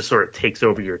 where he just sort of takes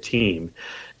over your team,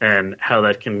 and how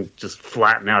that can just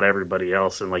flatten out everybody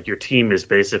else. And like your team is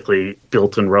basically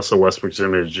built in Russell Westbrook's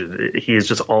image. He is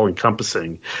just all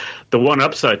encompassing. The one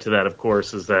upside to that, of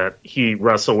course, is that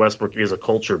Russell Westbrook is a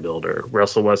culture builder.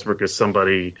 Russell Westbrook is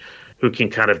somebody who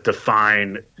can kind of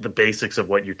define the basics of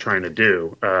what you're trying to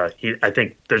do. I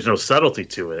think there's no subtlety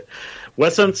to it.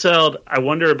 Wes Unseld, I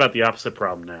wonder about the opposite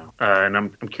problem now, and I'm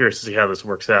curious to see how this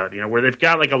works out. Where they've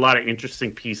got like a lot of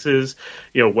interesting pieces.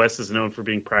 Wes is known for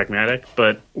being pragmatic,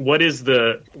 but what is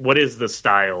the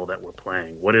style that we're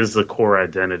playing? What is the core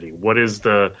identity? What is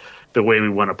the way we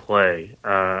want to play?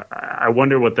 I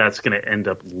wonder what that's going to end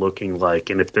up looking like,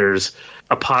 and if there's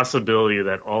a possibility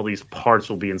that all these parts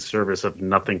will be in service of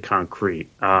nothing concrete.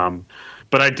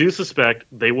 But I do suspect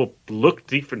they will look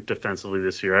different defensively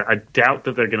this year. I doubt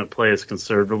that they're going to play as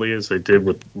conservatively as they did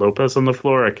with Lopez on the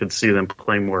floor. I could see them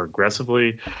playing more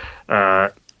aggressively.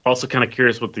 Also kind of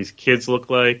curious what these kids look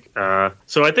like.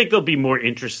 So I think they'll be more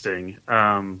interesting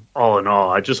all in all.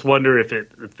 I just wonder if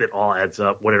it all adds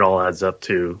up, what it all adds up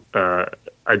to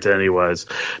identity-wise.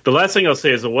 The last thing I'll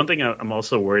say is the one thing I'm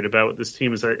also worried about with this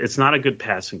team is that it's not a good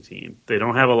passing team. They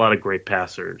don't have a lot of great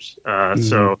passers.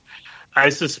 So I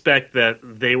suspect that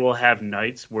they will have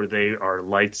nights where they are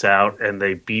lights out and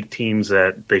they beat teams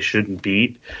that they shouldn't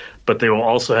beat, but they will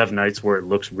also have nights where it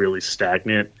looks really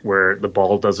stagnant, where the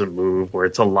ball doesn't move, where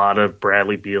it's a lot of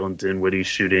Bradley Beal and Dinwiddie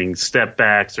shooting step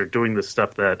backs or doing the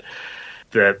stuff that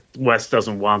West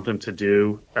doesn't want them to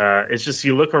do. It's just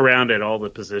you look around at all the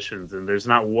positions, and there's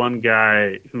not one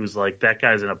guy who's like, that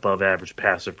guy's an above-average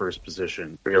passer for his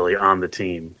position, really, on the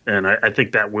team. And I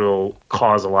think that will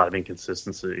cause a lot of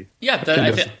inconsistency. Yeah,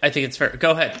 I think it's fair.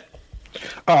 Go ahead.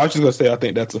 I was just going to say, I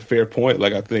think that's a fair point.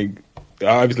 Like, I think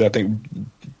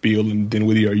Beal and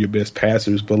Dinwiddie are your best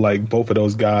passers, but like both of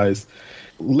those guys,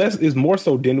 less is more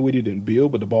so Dinwiddie than Beal,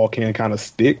 but the ball can kind of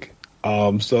stick.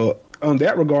 So on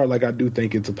that regard, like, I do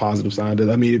think it's a positive sign.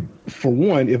 That, I mean, for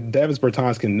one, if Davis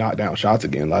Bertans can knock down shots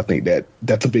again, I think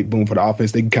that's a big boom for the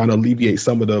offense. They can kind of alleviate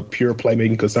some of the pure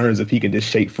playmaking concerns if he can just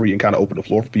shake free and kind of open the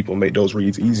floor for people and make those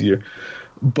reads easier.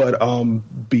 But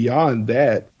beyond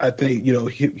that, I think,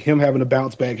 him having a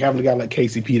bounce back, having a guy like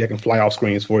KCP that can fly off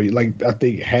screens for you, like, I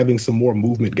think having some more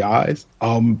movement guys,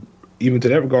 even to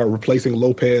that regard, replacing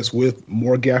Lopez with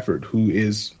more Gafford, who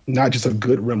is not just a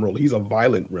good rim roller, he's a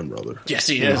violent rim roller. Yes,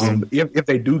 he is. If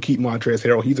they do keep Montrezl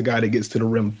Harrell, he's a guy that gets to the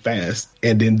rim fast.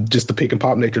 And then just the pick and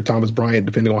pop nature of Thomas Bryant,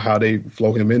 depending on how they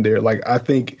flow him in there. Like, I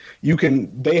think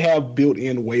they have built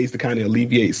in ways to kind of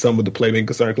alleviate some of the playmaking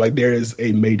concerns. Like, there is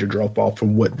a major drop off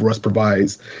from what Russ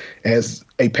provides as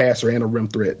a passer and a rim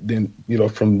threat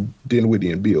from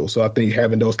Dinwiddie and Beal. So I think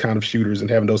having those kind of shooters and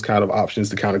having those kind of options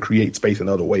to kind of create space in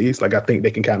other ways, like, I think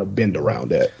they can kind of bend around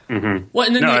that. Mm-hmm. Well,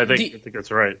 and then I think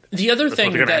that's right. The other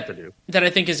thing that I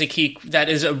think is a key, that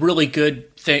is a really good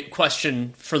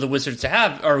question for the Wizards to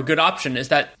have, or a good option, is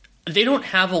that they don't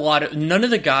have none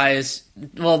of the guys.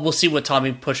 Well, we'll see what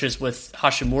Tommy pushes with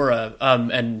Hachimura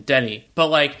and Denny, but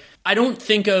like, I don't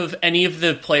think of any of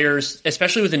the players,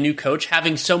 especially with a new coach,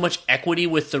 having so much equity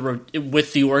with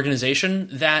the organization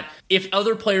that if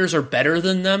other players are better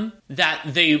than them, that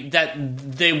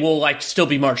they will like still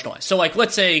be marginalized. So like,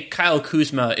 let's say Kyle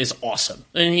Kuzma is awesome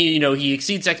and he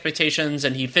exceeds expectations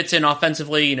and he fits in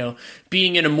offensively.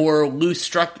 Being in a more loose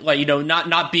structure, like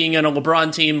not being in a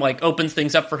LeBron team, like opens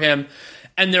things up for him.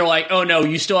 And they're like, oh, no,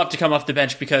 you still have to come off the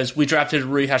bench because we drafted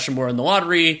Rui Hachimura in the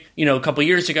lottery, a couple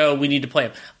years ago. We need to play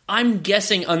him. I'm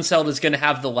guessing Unseld is going to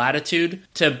have the latitude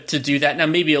to do that. Now,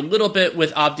 maybe a little bit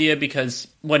with Avdia because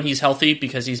when he's healthy,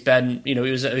 because he's been, he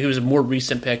was a more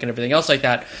recent pick and everything else like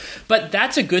that. But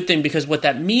that's a good thing because what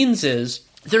that means is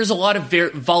there's a lot of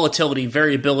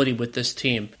variability with this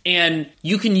team, and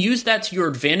you can use that to your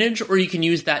advantage, or you can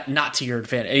use that not to your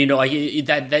advantage.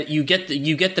 That you get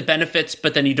the benefits,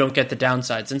 but then you don't get the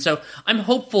downsides. And so I'm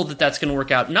hopeful that that's going to work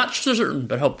out. Not certain,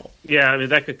 but hopeful. Yeah, I mean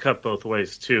that could cut both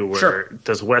ways too. Where sure.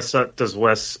 Does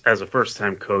Wes as a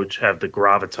first-time coach have the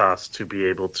gravitas to be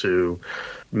able to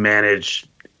manage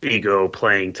ego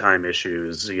playing time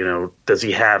issues? Does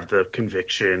he have the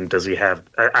conviction? Does he have,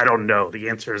 I don't know. The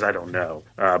answer is I don't know.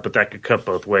 But that could cut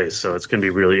both ways. So it's going to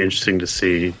be really interesting to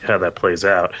see how that plays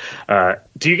out.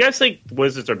 Do you guys think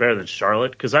Wizards are better than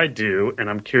Charlotte? Because I do.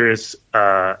 And I'm curious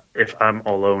if I'm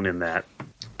alone in that.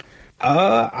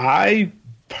 I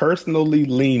personally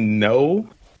lean no.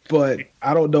 But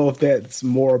I don't know if that's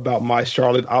more about my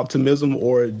Charlotte optimism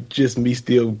or just me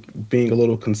still being a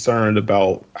little concerned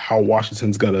about how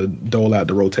Washington's going to dole out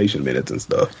the rotation minutes and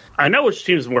stuff. I know which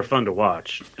team's more fun to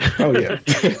watch. Oh, yeah.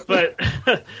 But,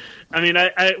 I mean,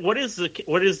 what is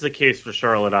the case for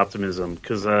Charlotte optimism?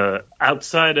 Because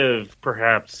outside of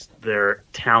perhaps their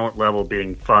talent level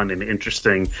being fun and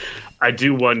interesting, I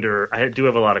do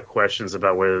have a lot of questions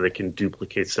about whether they can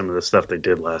duplicate some of the stuff they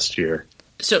did last year.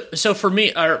 So for me,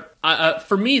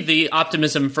 the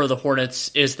optimism for the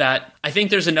Hornets is that I think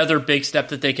there's another big step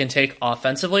that they can take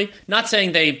offensively. Not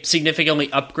saying they significantly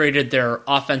upgraded their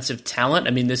offensive talent.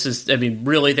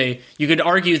 You could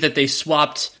argue that they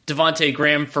swapped Devontae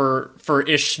Graham for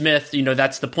Ish Smith.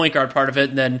 That's the point guard part of it.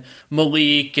 And then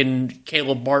Malik and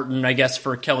Caleb Martin, I guess,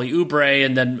 for Kelly Oubre,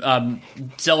 and then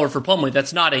Zeller for Plumlee.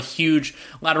 That's not a huge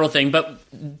lateral thing, but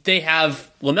they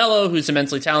have LaMelo, who's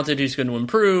immensely talented, who's going to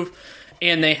improve.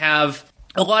 And they have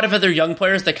a lot of other young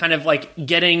players that kind of like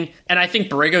and I think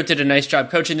Borrego did a nice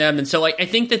job coaching them. And so I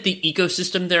think that the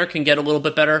ecosystem there can get a little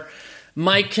bit better.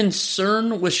 My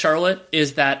concern with Charlotte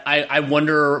is that I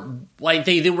wonder, like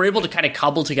they were able to kind of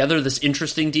cobble together this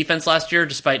interesting defense last year,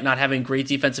 despite not having great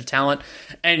defensive talent.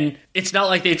 And it's not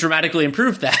like they dramatically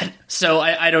improved that. So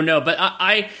I don't know, but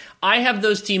I have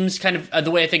those teams kind of, the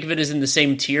way I think of it is in the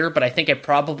same tier, but I think I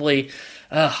probably,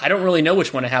 I don't really know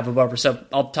which one I have above her, so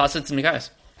I'll toss it to the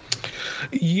guys.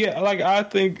 Yeah, like I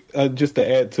think just to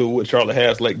add to what Charlotte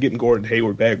has, like getting Gordon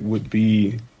Hayward back would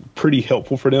be pretty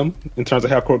helpful for them in terms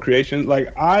of half-court creation.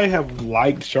 Like I have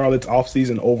liked Charlotte's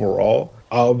offseason overall.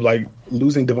 Like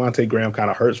losing Devontae Graham kind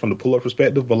of hurts from the pull-up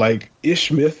perspective, but like Ish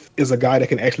Smith is a guy that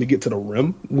can actually get to the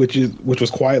rim, which was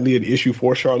quietly an issue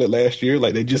for Charlotte last year.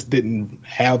 Like they just didn't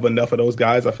have enough of those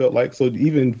guys, I felt like. So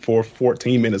even for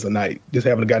 14 minutes a night, just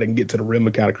having a guy that can get to the rim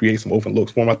and kind of create some open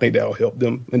looks for him, I think that'll help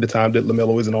them in the time that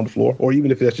LaMelo isn't on the floor, or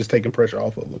even if that's just taking pressure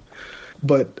off of them.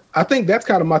 But I think that's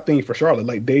kind of my thing for Charlotte.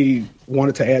 Like they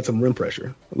wanted to add some rim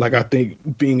pressure. Like I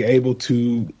think being able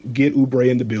to get Oubre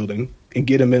in the building and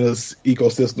get him in this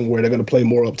ecosystem where they're going to play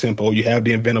more up-tempo. You have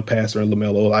the inventive passer in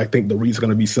LaMelo. I think the read's going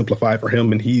to be simplified for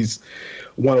him, and he's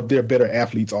one of their better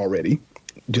athletes already,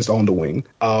 just on the wing.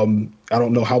 I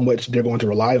don't know how much they're going to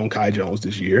rely on Kai Jones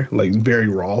this year, like very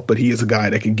raw, but he is a guy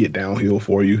that can get downhill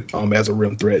for you as a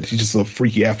rim threat. He's just a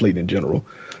freaky athlete in general.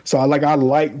 So I like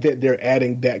that they're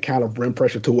adding that kind of rim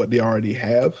pressure to what they already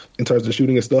have in terms of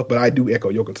shooting and stuff, but I do echo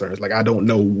your concerns. Like I don't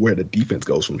know where the defense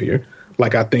goes from here.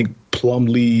 Like I think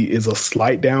Plumlee is a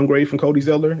slight downgrade from Cody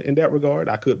Zeller in that regard.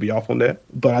 I could be off on that,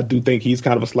 but I do think he's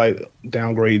kind of a slight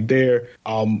downgrade there.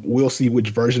 We'll see which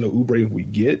version of Oubre we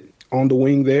get on the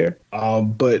wing there.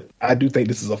 But I do think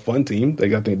this is a fun team. I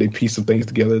think they pieced some things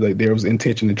together. Like, there was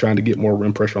intention in trying to get more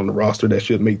rim pressure on the roster. That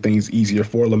should make things easier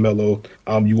for LaMelo.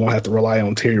 You won't have to rely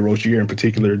on Terry Rozier in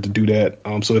particular to do that.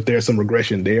 So if there's some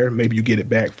regression there, maybe you get it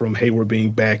back from Hayward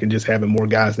being back and just having more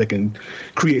guys that can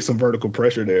create some vertical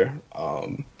pressure there.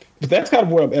 But that's kind of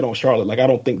where I'm at on Charlotte. Like, I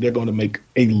don't think they're going to make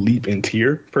a leap in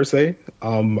tier, per se.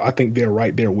 I think they're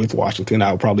right there with Washington.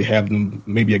 I would probably have them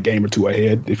maybe a game or two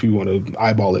ahead if you want to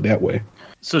eyeball it that way.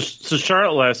 So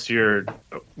Charlotte last year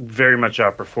very much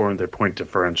outperformed their point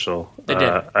differential. They did.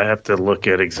 I have to look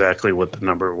at exactly what the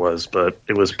number was, but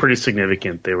it was pretty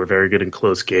significant. They were very good in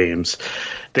close games.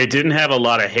 They didn't have a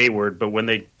lot of Hayward, but when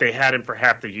they had him for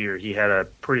half the year, he had a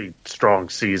pretty strong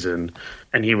season.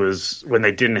 And when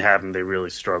they didn't have him, they really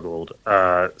struggled.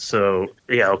 So,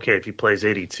 yeah, okay, if he plays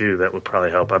 82, that would probably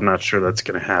help. I'm not sure that's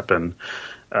going to happen.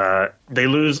 They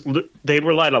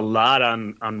relied a lot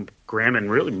on Graham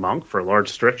and really Monk for large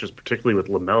stretches, particularly with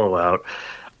LaMelo out.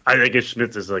 I think Ish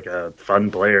Smith is like a fun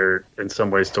player in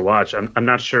some ways to watch. I'm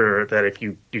not sure that if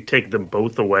you take them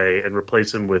both away and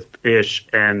replace him with Ish,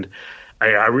 and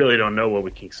I really don't know what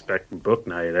we can expect from Book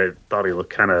Night. I thought he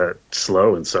looked kind of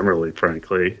slow in Summer League,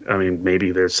 frankly. I mean,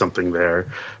 maybe there's something there,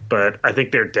 but I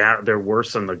think they're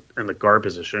worse in the guard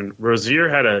position. Rozier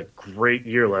had a great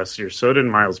year last year. So did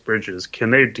Miles Bridges. Can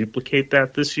they duplicate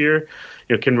that this year?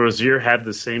 Can Rozier have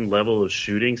the same level of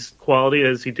shooting quality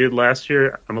as he did last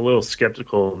year? I'm a little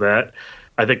skeptical of that.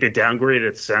 I think they downgraded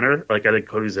at center. Like, I think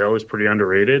Cody Zeller is pretty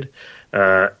underrated.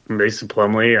 Mason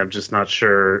Plumlee, I'm just not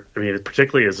sure. I mean,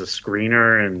 particularly as a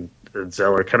screener and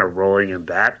Zeller kind of rolling and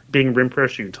that being rim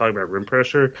pressure. You can talk about rim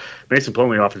pressure. Mason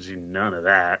Plumlee offers you none of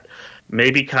that.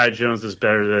 Maybe Kai Jones is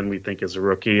better than we think as a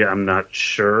rookie. I'm not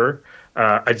sure.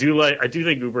 I do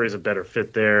think Oubre is a better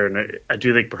fit there, and I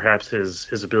do think perhaps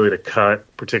his ability to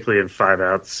cut, particularly in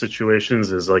 5-out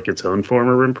situations, is like its own form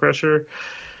of rim pressure.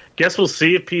 Guess we'll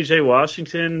see if PJ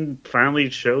Washington finally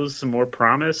shows some more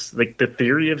promise. Like, the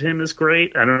theory of him is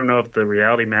great. I don't know if the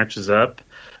reality matches up.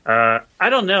 I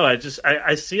don't know.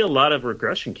 I see a lot of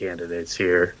regression candidates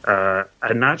here.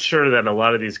 I'm not sure that a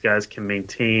lot of these guys can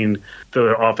maintain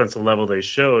the offensive level they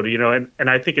showed, and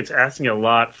I think it's asking a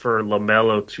lot for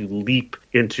LaMelo to leap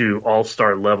into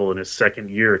all-star level in his second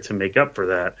year to make up for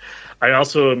that. I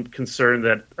also am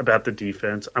concerned about the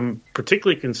defense. I'm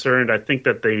particularly concerned. I think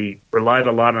that they relied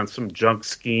a lot on some junk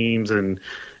schemes and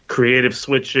creative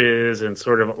switches and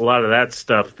sort of a lot of that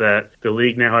stuff that the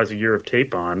league now has a year of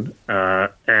tape on.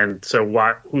 And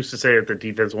so who's to say that the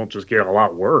defense won't just get a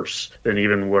lot worse than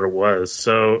even what it was?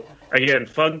 So, again,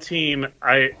 fun team.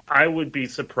 I would be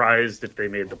surprised if they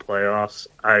made the playoffs.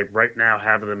 I right now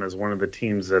have them as one of the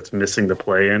teams that's missing the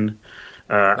play-in.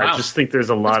 Wow. I just think there's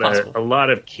a lot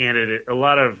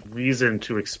of reason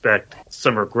to expect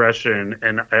some regression,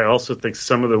 and I also think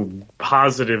some of the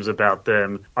positives about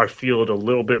them are fueled a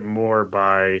little bit more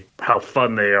by how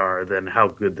fun they are than how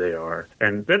good they are.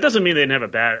 And that doesn't mean they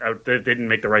didn't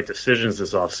make the right decisions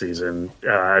this offseason.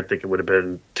 I think it would have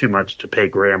been too much to pay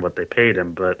Graham what they paid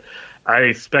him, but I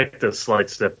expect a slight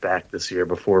step back this year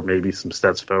before maybe some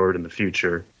steps forward in the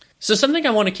future. So something I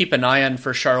want to keep an eye on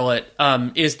for Charlotte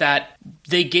is that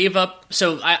they gave up.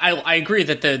 So I agree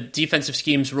that the defensive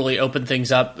schemes really opened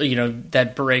things up.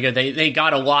 That Borrego, they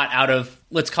got a lot out of,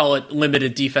 let's call it,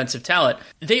 limited defensive talent.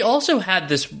 They also had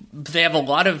they have a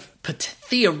lot of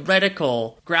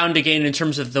theoretical ground to gain in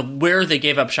terms of where they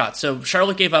gave up shots. So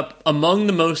Charlotte gave up among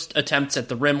the most attempts at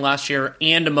the rim last year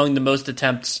and among the most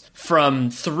attempts from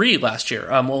three last year.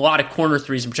 A lot of corner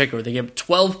threes in particular. They gave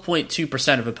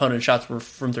 12.2% of opponent shots were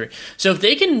from three. So if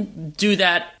they can do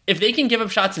that, if they can give up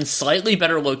shots in slightly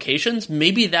better locations,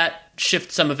 maybe that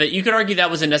shifts some of it. You could argue that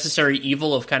was a necessary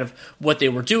evil of kind of what they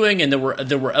were doing, and there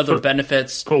were other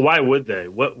benefits. But why would they?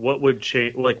 What would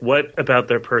change? Like, what about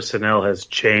their personnel has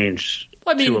changed?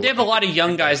 Well, I mean, they have a lot of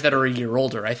young guys that are a year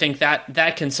older. I think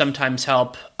that can sometimes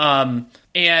help.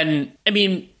 And I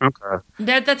mean, okay,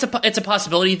 it's a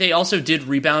possibility. They also did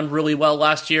rebound really well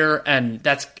last year, and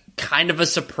that's kind of a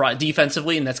surprise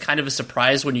defensively, and that's kind of a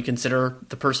surprise when you consider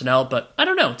the personnel. But I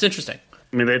don't know. It's interesting.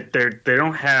 I mean, they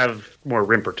don't have more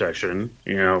rim protection.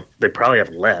 They probably have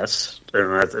less,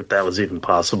 and if that was even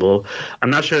possible. I'm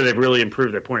not sure they've really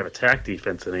improved their point of attack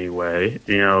defense in any way.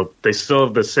 They still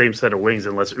have the same set of wings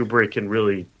unless Oubre can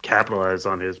really capitalize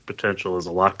on his potential as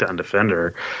a lockdown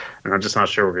defender, and I'm just not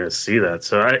sure we're going to see that.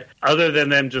 So other than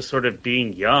them just sort of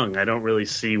being young, I don't really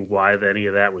see why any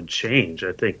of that would change.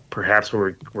 I think perhaps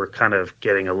we're kind of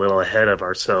getting a little ahead of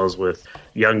ourselves with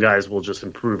young guys will just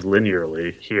improve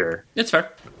linearly here. It's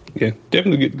fair. Yeah,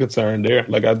 definitely get concerned there.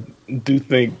 Like, I do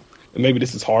think, and maybe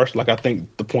this is harsh, like, I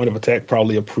think the point of attack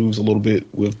probably improves a little bit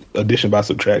with addition by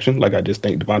subtraction. Like, I just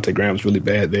think Devontae Graham's really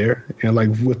bad there. And, like,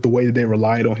 with the way that they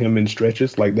relied on him in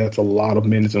stretches, like, that's a lot of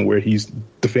minutes in where he's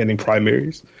defending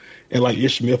primaries. And, like,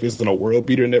 Ish Smith isn't a world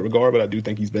beater in that regard, but I do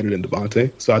think he's better than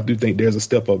Devontae. So I do think there's a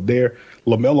step up there.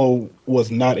 LaMelo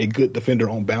was not a good defender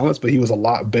on balance, but he was a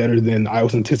lot better than I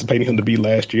was anticipating him to be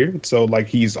last year. So, like,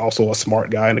 he's also a smart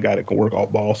guy and a guy that can work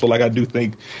off ball. So, like, I do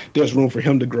think there's room for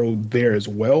him to grow there as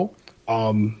well.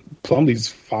 Plumlee's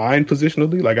fine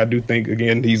positionally. Like, I do think,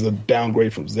 again, he's a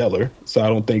downgrade from Zeller. So I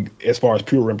don't think, as far as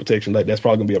pure rim protection, like, that's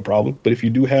probably going to be a problem. But if you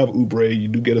do have Oubre, you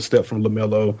do get a step from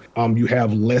LaMelo. You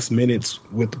have less minutes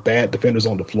with bad defenders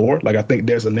on the floor. Like, I think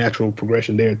there's a natural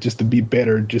progression there just to be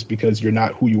better just because you're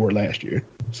not who you were last year.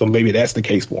 So maybe that's the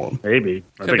case for him. Maybe.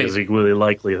 I think it's equally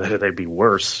likely that they'd be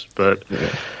worse. But...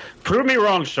 yeah. Prove me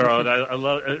wrong, Charlotte. I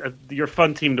love you're a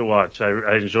fun team to watch.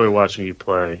 I enjoy watching you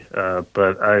play,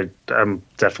 but I'm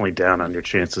definitely down on your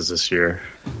chances this year.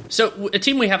 So a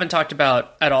team we haven't talked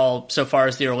about at all so far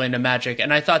is the Orlando Magic,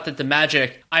 and I thought that the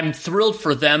Magic, I'm thrilled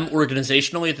for them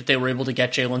organizationally that they were able to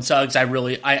get Jalen Suggs.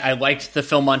 I liked the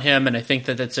film on him, and I think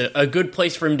that that's a good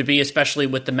place for him to be, especially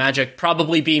with the Magic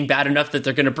probably being bad enough that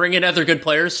they're going to bring in other good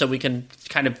players, so we can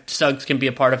Suggs can be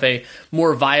a part of a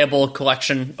more viable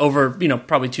collection over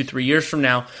probably 2-3 years from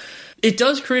now. It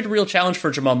does create a real challenge for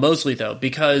Jamal Mosley, though,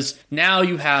 because now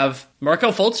you have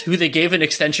Markelle Fultz, who they gave an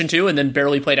extension to and then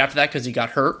barely played after that because he got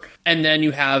hurt. And then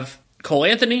you have Cole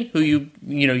Anthony, who you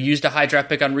used a high draft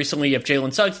pick on recently. You have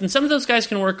Jalen Suggs, and some of those guys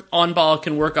can work on ball,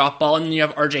 can work off ball, and then you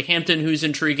have RJ Hampton, who's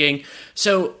intriguing.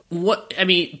 So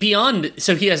beyond,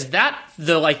 so he has the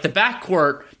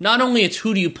backcourt. Not only it's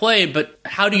who do you play, but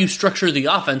how do you structure the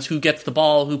offense? Who gets the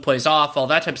ball? Who plays off? All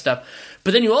that type of stuff.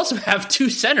 But then you also have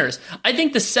two centers. I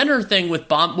think the center thing with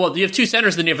you have two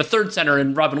centers, then you have a third center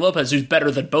in Robin Lopez, who's better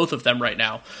than both of them right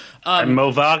now. And Mo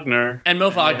Wagner.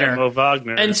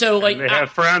 And so, like, they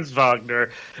have Franz Wagner.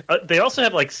 They also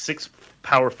have, like, 6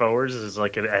 power forwards is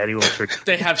like an annual trick.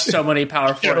 They have so many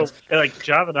power forwards. Like,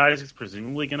 Jonathan Isaac's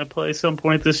presumably going to play some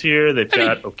point this year. They've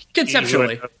got Okiki.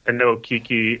 Conceptually. I know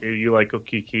Okiki. You like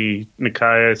Okiki.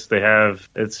 Nikias. They have,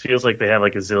 it feels like they have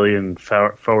like a zillion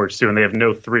forwards too, and they have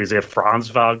no threes. They have Franz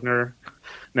Wagner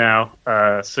now.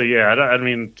 So yeah, I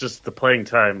mean, just the playing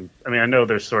time. I mean, I know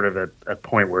there's sort of a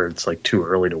point where it's like too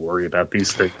early to worry about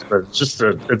these things, but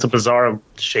it's a bizarre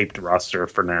shaped roster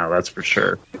for now. That's for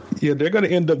sure. Yeah, they're going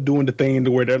to end up doing the thing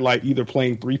to where they're like either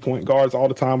playing 3-point guards all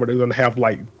the time, or they're going to have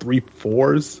like 3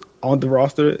 4s on the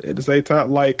roster at the same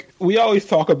time. Like, we always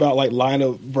talk about like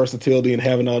lineup versatility and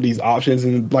having all these options,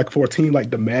 and like for a team like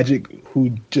the Magic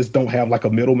who just don't have like a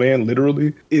middleman,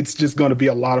 literally, it's just going to be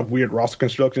a lot of weird roster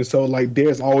construction. So like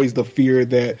there's always the fear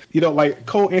that, like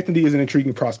Cole Anthony is an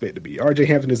intriguing prospect to me. RJ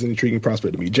Hampton is an intriguing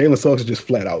prospect to me. Jalen Suggs is just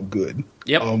flat out good.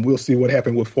 Yep. We'll see what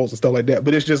happened with Fultz and stuff like that.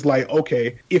 But it's just like,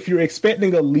 okay, if you're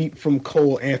expecting a leap from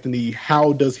Cole Anthony,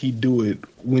 how does he do it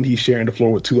when he's sharing the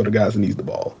floor with 2 other guys that needs the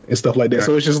ball and stuff like that? Right.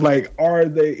 So it's just like,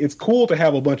 it's cool to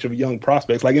have a bunch of young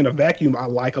prospects. Like in a vacuum, I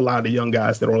like a lot of the young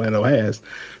guys that Orlando has,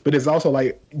 but it's also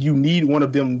like you need one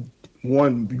of them.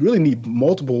 You really need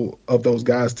multiple of those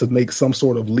guys to make some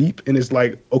sort of leap. And it's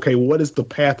like, okay, what is the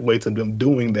pathway to them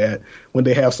doing that when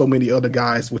they have so many other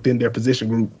guys within their position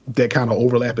group that kind of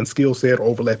overlap in skill set or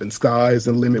overlap in size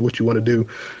and limit what you want to do?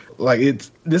 Like,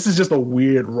 this is just a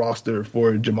weird roster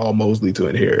for Jamal Mosley to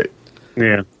inherit.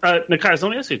 Yeah. Nikias, let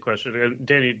me ask you a question.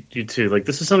 Danny, you too. Like,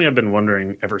 this is something I've been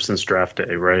wondering ever since draft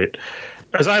day, right?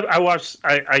 As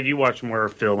you watch more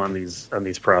film on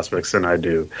these prospects than I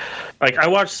do. Like, I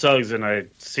watch Suggs and I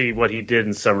see what he did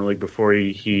in Summer League before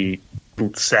he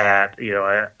sat.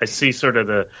 I see sort of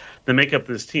the makeup of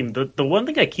this team. The one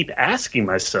thing I keep asking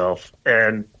myself,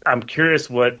 and I'm curious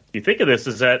what you think of this,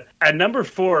 is that at number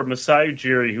 4, Masai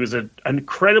Ujiri, who was an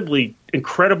incredibly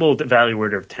incredible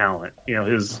evaluator of talent. You know,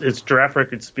 his draft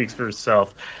record speaks for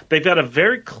itself. They've got a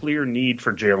very clear need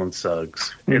for Jalen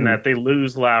Suggs in that they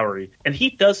lose Lowry, and he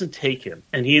doesn't take him,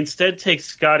 and he instead takes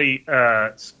Scotty.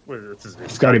 What's his name?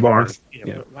 Scotty Barnes.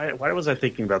 Yeah. Why was I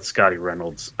thinking about Scotty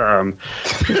Reynolds?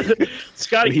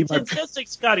 He does take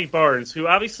Scotty Barnes, who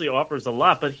obviously offers a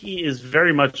lot, but he is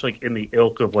very much like in the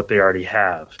ilk of what they already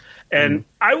have. And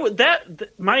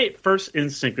my first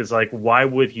instinct is like, why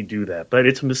would he do that? But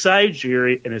it's Masai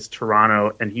Ujiri and it's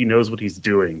Toronto, and he knows what he's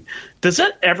doing. Does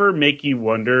that ever make you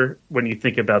wonder when you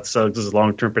think about Suggs'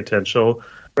 long-term potential,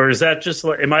 or is that just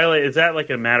is that like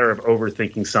a matter of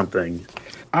overthinking something?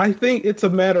 I think it's a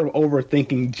matter of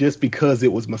overthinking just because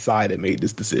it was Masai that made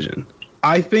this decision.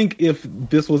 I think if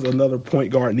this was another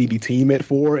point guard needy team at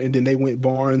 4 and then they went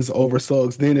Barnes over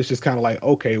Suggs, then it's just kind of like,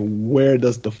 okay, where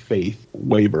does the faith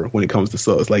waver when it comes to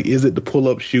Suggs? Like, is it the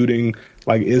pull-up shooting?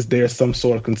 Like, is there some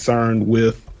sort of concern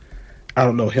with, I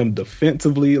don't know, him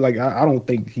defensively? Like, I don't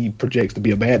think he projects to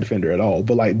be a bad defender at all.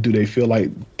 But, like, do they feel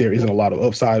like there isn't a lot of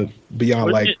upside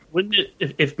beyond,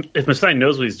 if Masai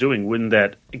knows what he's doing, wouldn't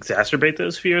that exacerbate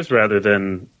those fears rather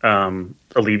than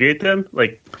alleviate them?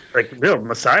 Like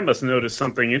Masai must notice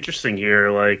something interesting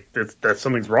here, like that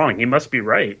something's wrong. He must be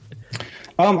right.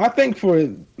 I think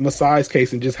for Masai's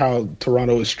case and just how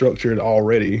Toronto is structured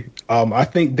already, I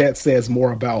think that says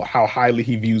more about how highly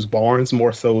he views Barnes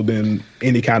more so than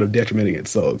any kind of detriment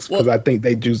against Suggs. Because I think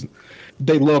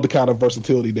they love the kind of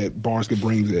versatility that Barnes could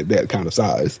bring at that kind of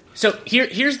size. So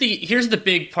here's the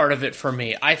big part of it for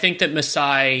me. I think that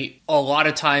Masai a lot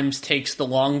of times takes the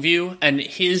long view, and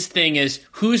his thing is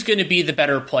who's going to be the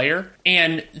better player,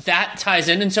 and that ties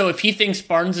in. And so if he thinks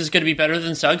Barnes is going to be better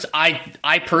than Suggs,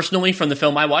 I personally, from the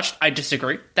film I watched, I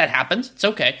disagree. That happens. It's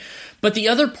okay. But the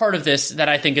other part of this that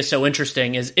I think is so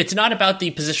interesting is it's not about the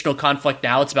positional conflict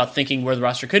now. It's about thinking where the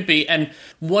roster could be. And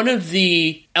one of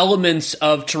the elements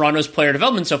of Toronto's player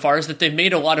development so far is that they've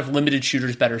made a lot of limited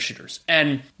shooters better shooters.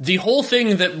 And the whole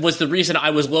thing that was the reason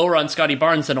I was lower on Scotty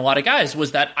Barnes than a lot of guys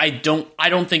was that I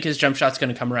don't think his jump shot's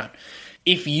going to come around.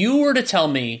 If you were to tell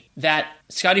me that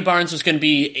Scotty Barnes was going to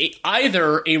be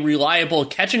either a reliable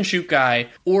catch-and-shoot guy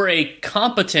or a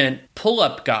competent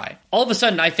pull-up guy, all of a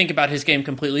sudden I think about his game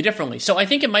completely differently. So I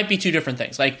think it might be two different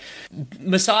things. Like,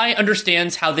 Masai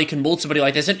understands how they can mold somebody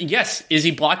like this. And yes, is he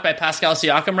blocked by Pascal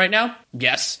Siakam right now?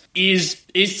 Yes. Is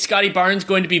Scotty Barnes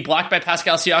going to be blocked by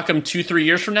Pascal Siakam 2-3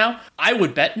 years from now? I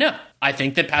would bet no. I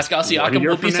think that Pascal Siakam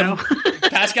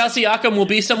will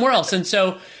be somewhere else. And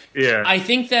so I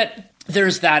think that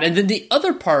there's that. And then the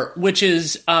other part, which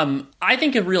is, I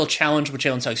think a real challenge with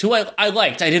Jalen Suggs, who I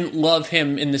liked. I didn't love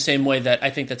him in the same way that I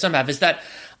think that some have, is that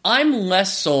I'm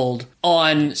less sold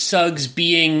on Suggs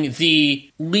being the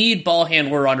lead ball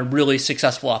handler on a really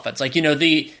successful offense. Like, you know,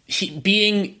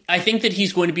 I think that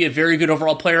he's going to be a very good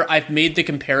overall player. I've made the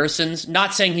comparisons,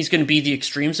 not saying he's going to be the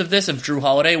extremes of this, of Drew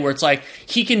Holiday, where it's like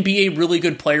he can be a really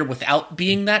good player without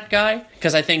being that guy,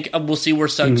 because I think we'll see where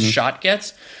Suggs' shot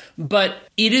gets. But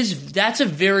that's a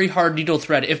very hard needle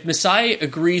thread. If Masai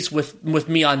agrees with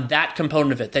me on that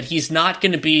component of it, that he's not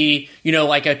going to be, you know,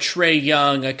 like a Trae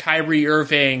Young, a Kyrie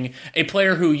Irving, a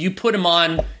player who you put him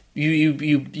on,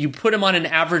 you put him on an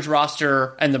average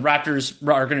roster, and the Raptors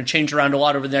are going to change around a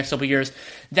lot over the next couple of years,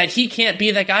 that he can't be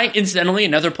that guy. Incidentally,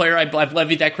 another player I've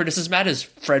levied that criticism at is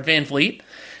Fred VanVleet.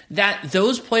 That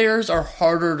those players are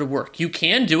harder to work. You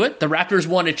can do it. The Raptors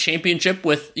won a championship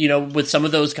with some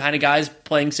of those kind of guys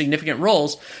playing significant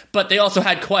roles, but they also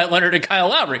had Kawhi Leonard and Kyle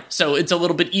Lowry, so it's a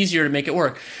little bit easier to make it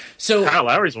work. So Kyle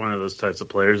Lowry's one of those types of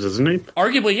players, isn't he?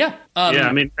 Arguably, yeah. Yeah,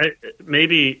 I mean,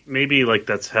 maybe like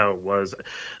that's how it was.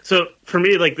 So for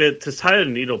me, like to tie the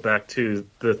needle back to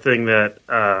the thing that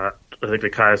I think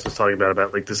Nikias was talking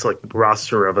about like this like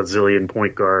roster of a zillion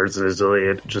point guards and a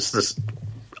zillion just this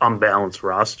unbalanced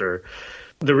roster.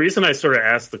 The reason I sort of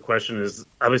asked the question is,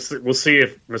 obviously, we'll see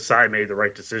if Masai made the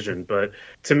right decision, but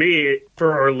to me,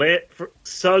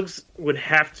 Suggs would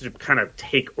have to kind of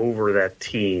take over that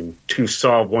team to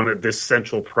solve this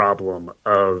central problem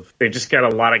of they just got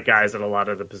a lot of guys at a lot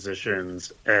of the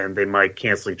positions, and they might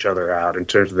cancel each other out in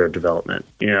terms of their development.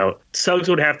 You know, Suggs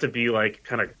would have to be like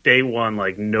kind of day one,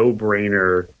 like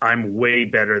no-brainer, I'm way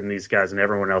better than these guys, and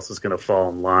everyone else is going to fall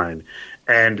in line.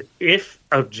 And if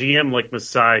a GM like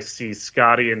Masai sees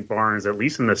Scotty and Barnes at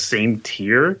least in the same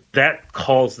tier, that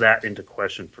calls that into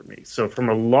question for me. So from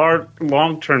a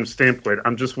long-term standpoint,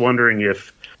 I'm just wondering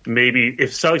if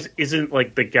Suggs isn't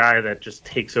like the guy that just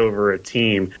takes over a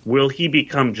team, will he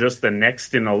become just the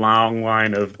next in a long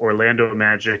line of Orlando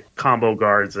Magic combo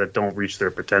guards that don't reach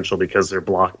their potential because they're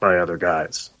blocked by other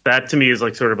guys? that to me is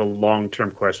like sort of a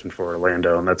long-term question for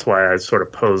Orlando, and that's why I sort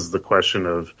of posed the question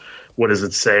of what does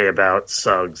it say about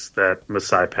Suggs that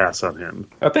Masai pass on him?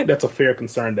 I think that's a fair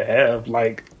concern to have.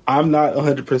 Like, I'm not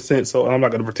 100% sold. I'm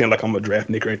not going to pretend like I'm a draft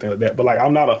nick or anything like that, but like,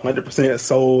 I'm not 100%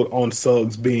 sold on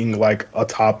Suggs being like a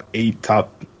top 6,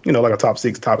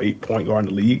 top 8 point guard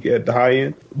in the league at the high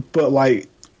end. But like,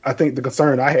 I think the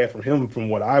concern I had from him, from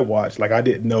what I watched, like I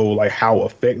didn't know like how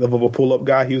effective of a pull-up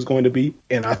guy he was going to be.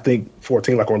 And I think for a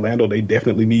team like Orlando, they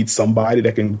definitely need somebody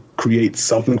that can create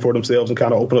something for themselves and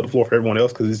kind of open up the floor for everyone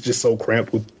else, because it's just so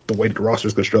cramped with the way that the roster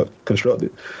is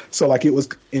constructed. So like, it was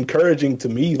encouraging to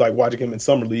me, like watching him in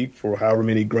Summer League, for however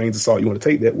many grains of salt you want to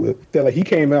take that with, that like he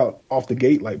came out off the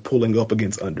gate like pulling up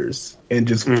against unders and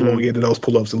just flowing into those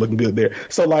pull-ups and looking good there.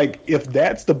 So like,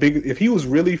 if he was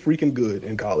really freaking good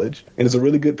in college and is a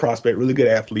really good prospect, really good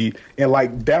athlete, and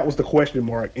like that was the question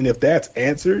mark, and if that's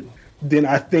answered, then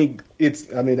I think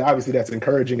obviously that's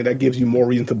encouraging, and that gives you more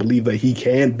reason to believe that he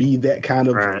can be that kind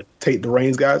of take the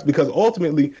reins guys, because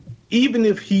ultimately, even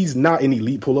if he's not an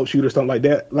elite pull-up shooter or something like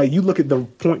that, like you look at the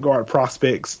point guard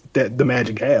prospects that the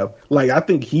Magic have, like I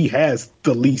think he has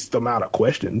the least amount of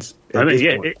questions. I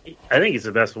think he's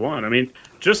the best one. I mean,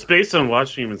 just based on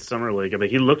watching him in Summer League, I mean,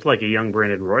 he looked like a young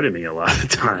Brandon Roy to me a lot of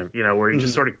the time, where he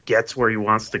just sort of gets where he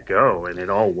wants to go and it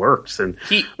all works. And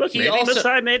maybe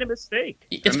Masai made a mistake.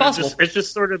 It's possible. It's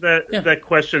just sort of that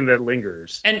question that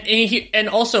lingers. And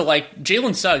also, like,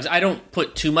 Jalen Suggs, I don't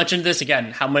put too much into this.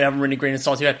 Again, however many grain of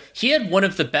salt you had, he had one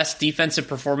of the best defensive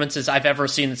performances I've ever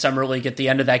seen in Summer League at the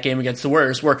end of that game against the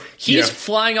Warriors, where he's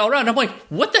flying all around. I'm like,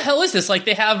 what the hell is this? Like,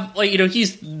 they have, like,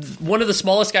 he's one of the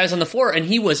smallest guys on the floor, and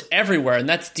he was everywhere. And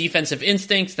that's defensive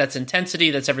instincts, that's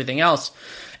intensity, that's everything else.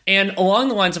 And along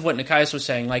the lines of what Nekias was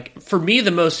saying, like, for me,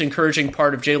 the most encouraging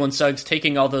part of Jalen Suggs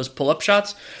taking all those pull-up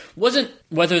shots wasn't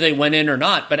whether they went in or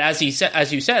not, but as you said,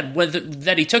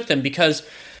 that he took them, because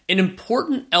an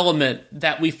important element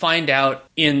that we find out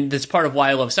in this part of why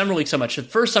I love Summer League so much, the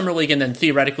first Summer League and then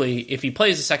theoretically, if he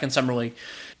plays the second Summer League,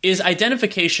 is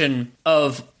identification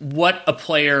of what a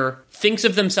player thinks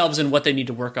of themselves and what they need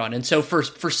to work on. And so for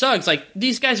Suggs, like,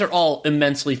 these guys are all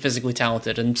immensely physically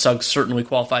talented, and Suggs certainly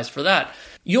qualifies for that.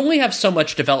 You only have so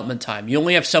much development time. You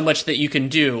only have so much that you can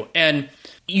do. And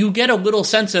you get a little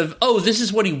sense of, oh, this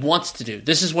is what he wants to do.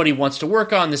 This is what he wants to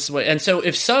work on. And so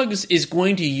if Suggs is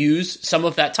going to use some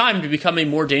of that time to become a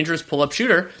more dangerous pull-up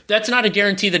shooter, that's not a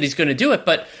guarantee that he's going to do it.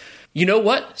 But you know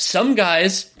what? Some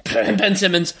guys, Ben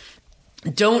Simmons,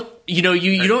 don't, you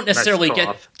don't necessarily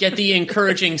get the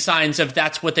encouraging signs of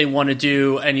that's what they want to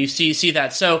do, and you see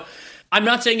that. So I'm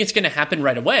not saying it's going to happen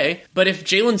right away, but if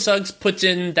Jalen Suggs puts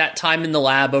in that time in the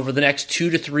lab over the next 2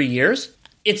 to 3 years,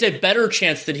 it's a better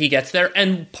chance that he gets there.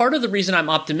 And part of the reason I'm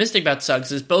optimistic about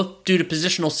Suggs is both due to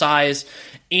positional size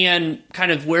and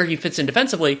kind of where he fits in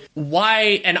defensively.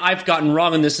 Why, and I've gotten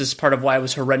wrong, and this is part of why I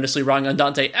was horrendously wrong on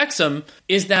Dante Exum,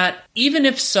 is that even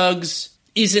if Suggs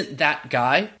isn't that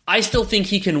guy, I still think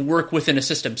he can work within a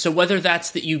system. So whether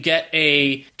that's that you get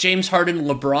a James Harden,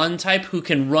 LeBron type who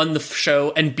can run the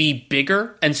show and be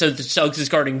bigger, and so the Suggs is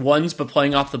guarding ones but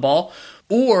playing off the ball,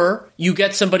 or you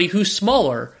get somebody who's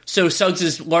smaller, so Suggs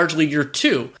is largely your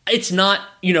 2. It's not,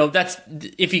 that's,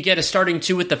 if you get a starting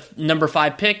 2 with the number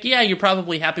 5 pick, yeah, you're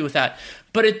probably happy with that.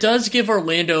 But it does give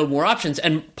Orlando more options,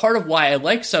 and part of why I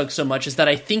like Suggs so much is that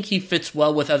I think he fits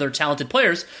well with other talented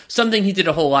players, something he did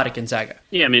a whole lot at Gonzaga.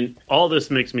 Yeah, I mean, all this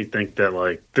makes me think that,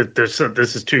 like, that this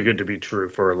is too good to be true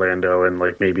for Orlando, and,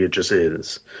 like, maybe it just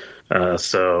is.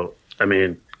 So, I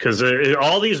mean, because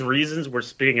all these reasons we're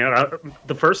speaking out,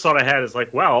 the first thought I had is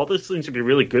like, wow, all these things would be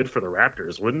really good for the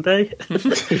Raptors, wouldn't they?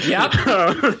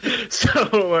 Yep.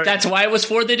 So that's why it was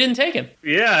 4 they didn't take him.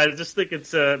 Yeah, I just think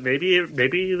it's maybe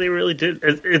they really did.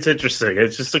 It's interesting.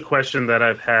 It's just a question that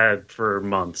I've had for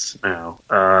months now,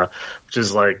 which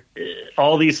is like,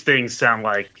 all these things sound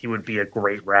like he would be a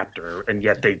great Raptor, and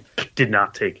yet they did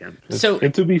not take him.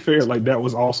 And to be fair, like, that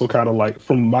was also kind of like,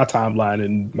 from my timeline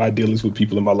and my dealings with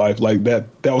people in my life, like that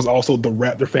was also the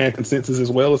Raptor fan consensus as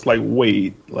well. It's like,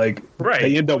 wait, like,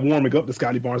 they end up warming up to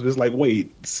Scotty Barnes, but it's like,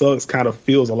 wait, Suggs kind of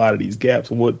fills a lot of these gaps.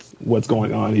 What's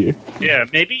going on here? Yeah,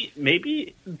 maybe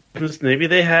they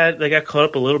got caught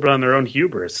up a little bit on their own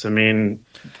hubris. I mean,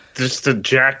 just to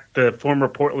jack the former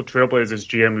Portland Trailblazers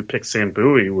GM who picked Sam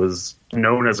Bowie was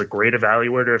known as a great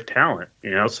evaluator of talent.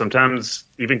 Sometimes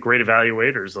even great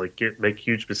evaluators make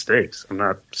huge mistakes. I'm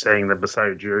not saying that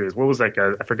Masai Ujiri is. What was that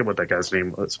guy? I forget what that guy's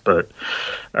name was, but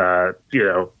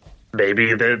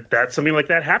maybe that something like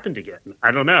that happened again.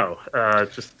 I don't know.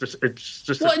 It's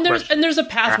just well, and there's a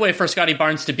pathway for Scotty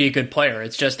Barnes to be a good player.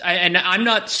 It's just, and I'm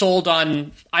not sold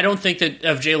on. I don't think that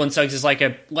of Jalen Suggs as like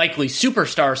a likely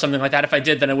superstar or something like that. If I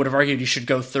did, then I would have argued you should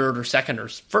go third or second or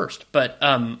first. But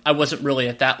I wasn't really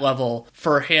at that level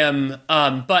for him.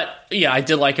 But yeah, I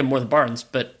did like him more than Barnes.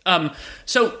 But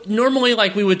so normally,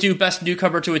 like, we would do best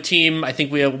newcomer to a team. I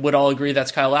think we would all agree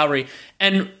that's Kyle Lowry.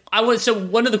 And so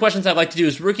one of the questions I'd like to do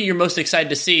is rookie you're most excited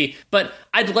to see, but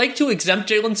I'd like to exempt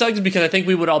Jalen Suggs because I think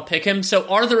we would all pick him. So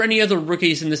are there any other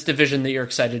rookies in this division that you're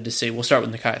excited to see? We'll start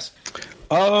with Nekais.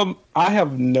 I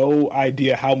have no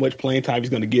idea how much playing time he's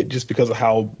going to get just because of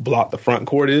how blocked the front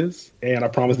court is. And I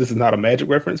promise this is not a Magic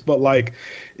reference, but like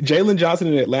Jalen Johnson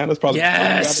in Atlanta is probably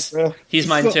he's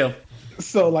mine too.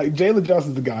 So, like, Jalen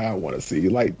Johnson's the guy I want to see.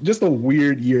 Like, just a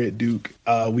weird year at Duke.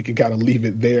 We can kind of leave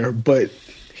it there, but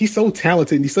he's so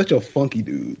talented and he's such a funky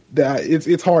dude that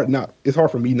it's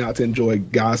hard for me not to enjoy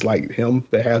guys like him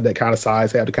that have that kind of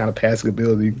size, have the kind of passing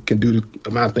ability, can do the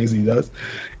amount of things he does.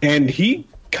 And he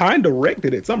kind of wrecked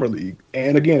it at Summer League.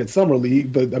 And again, it's Summer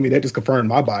League, but I mean, that just confirmed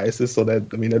my biases. So that,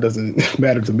 I mean, that doesn't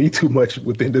matter to me too much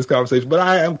within this conversation, but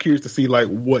I am curious to see like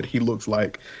what he looks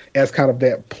like as kind of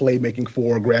that playmaking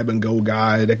for grab and go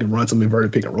guy that can run some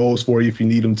inverted pick and rolls for you if you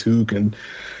need him to, can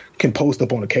post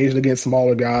up on occasion against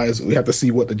smaller guys. We have to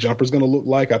see what the jumper's going to look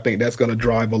like. I think that's going to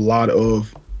drive a lot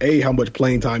of how much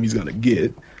playing time he's going to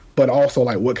get, but also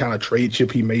like what kind of trade chip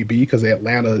he may be, because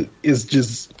Atlanta is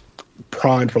just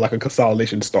primed for like a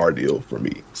consolidation star deal for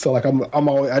me. So like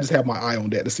I just have my eye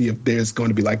on that to see if there's going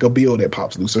to be like a bill that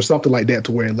pops loose or something like that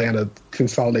to where Atlanta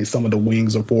consolidates some of the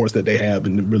wings or forwards that they have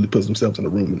and really puts themselves in the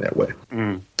room in that way.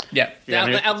 Yeah.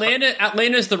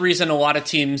 Atlanta is the reason a lot of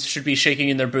teams should be shaking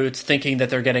in their boots thinking that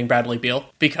they're getting Bradley Beal,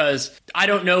 because I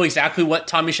don't know exactly what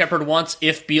Tommy Shepard wants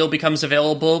if Beal becomes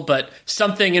available, but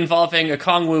something involving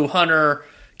Okongwu, Hunter,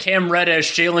 Cam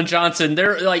Reddish, Jalen Johnson,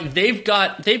 they've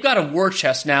got a war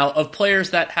chest now of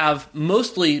players that have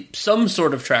mostly some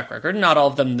sort of track record, not all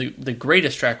of them the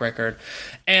greatest track record.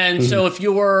 And so if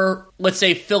you're, let's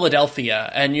say,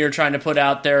 Philadelphia, and you're trying to put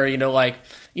out there,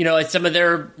 some of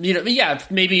their,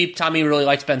 maybe Tommy really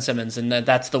likes Ben Simmons, and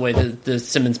that's the way the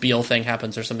Simmons-Beal thing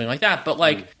happens or something like that.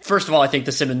 But, first of all, I think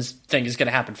the Simmons thing is going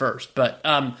to happen first. But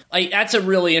that's a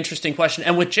really interesting question.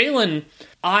 And with Jalen,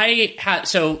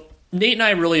 Nate and I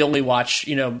really only watch,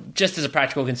 just as a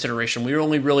practical consideration, we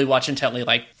only really watch intently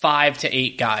 5 to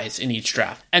 8 guys in each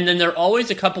draft. And then there are always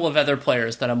a couple of other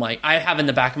players that I have in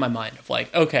the back of my mind of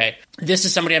okay, this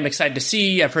is somebody I'm excited to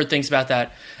see. I've heard things about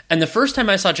that. And the first time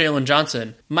I saw Jalen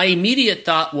Johnson, my immediate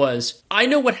thought was, I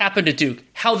know what happened to Duke.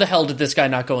 How the hell did this guy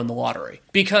not go in the lottery?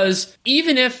 Because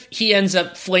even if he ends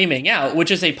up flaming out,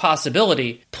 which is a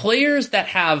possibility, players that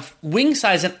have wing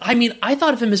size, and I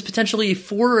thought of him as potentially a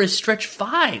 4 or a stretch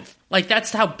 5.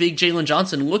 That's how big Jalen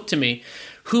Johnson looked to me,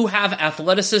 who have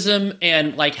athleticism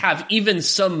and have even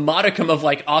some modicum of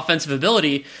offensive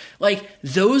ability.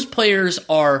 Those players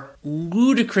are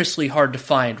ludicrously hard to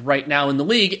find right now in the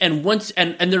league, and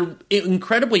they're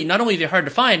incredibly, not only they're hard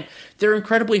to find, they're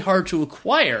incredibly hard to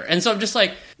acquire. And so I'm just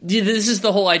this is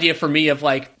the whole idea for me of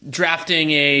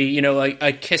drafting a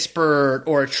Kispert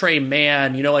or a Trey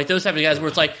Mann, those type of guys where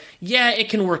it's it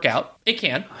can work out, it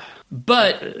can.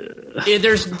 But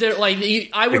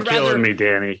I would rather me,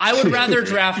 Danny. I would rather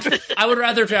draft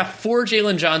 4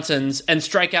 Jalen Johnsons and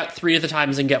strike out 3 of the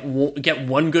times and get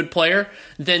one good player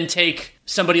than take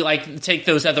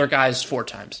those other guys 4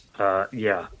 times.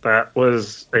 That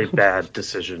was a bad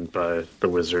decision by the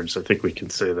Wizards. I think we can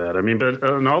say that. But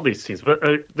on all these teams. But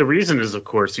the reason is, of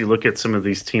course, you look at some of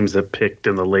these teams that picked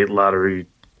in the late lottery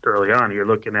early on. You're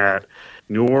looking at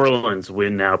New Orleans,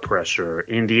 win now pressure.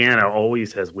 Indiana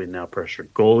always has win now pressure.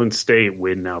 Golden State,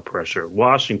 win now pressure.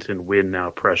 Washington, win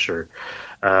now pressure.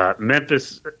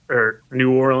 Memphis or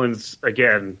New Orleans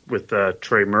again with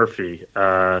Trey Murphy.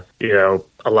 A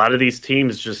lot of these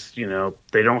teams just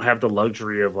they don't have the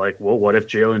luxury of what if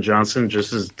Jalen Johnson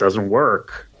just doesn't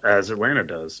work as Atlanta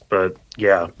does. But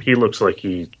yeah, he looks like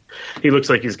he's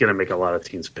going to make a lot of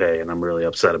teams pay, and I'm really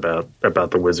upset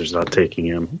about the Wizards not taking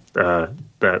him.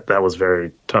 That was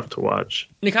very tough to watch.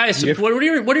 Nekais, what are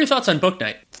your thoughts on Book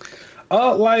Night?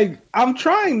 I'm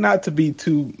trying not to be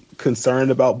too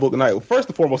concerned about Book Night. First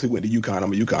and foremost, he went to UConn.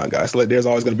 I'm a UConn guy, so there's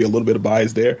always going to be a little bit of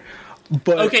bias there.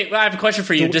 But okay, well, I have a question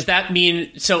for you. Does that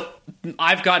mean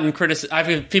I've gotten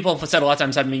people have said a lot of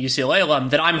times, I'm a UCLA alum,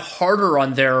 that I'm harder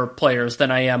on their players than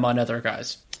I am on other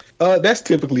guys? That's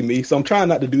typically me, so I'm trying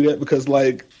not to do that because,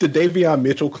 the Davion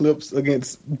Mitchell clips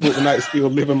against Book Night still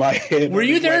live in my head. Were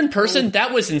you there in person?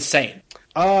 That was insane.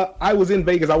 I was in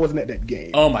Vegas. I wasn't at that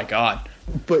game. Oh, my God.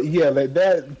 But yeah, like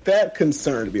that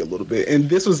concerned me a little bit. And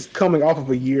this was coming off of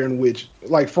a year in which,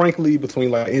 like, frankly,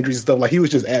 between like injuries and stuff, like he was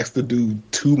just asked to do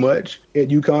too much at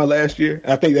UConn last year.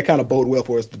 I think that kind of boded well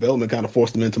for his development, kind of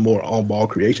forced him into more on-ball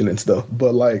creation and stuff.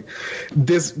 But like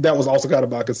that was also kind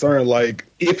of my concern. Like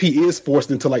if he is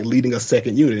forced into like leading a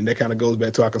second unit, and that kind of goes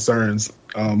back to our concerns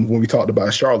when we talked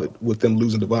about Charlotte with them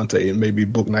losing Devontae and maybe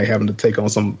Bouknight having to take on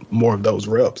some more of those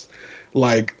reps.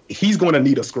 Like, he's going to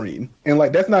need a screen. And,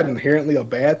 like, that's not inherently a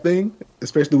bad thing,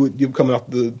 especially with you coming off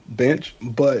the bench.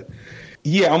 But,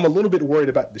 yeah, I'm a little bit worried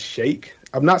about the shake.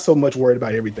 I'm not so much worried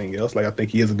about everything else. Like, I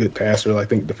think he is a good passer. I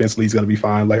think defensively he's going to be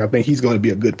fine. Like, I think he's going to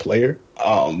be a good player.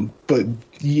 But,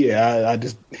 yeah, I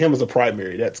just him as a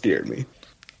primary, that scared me.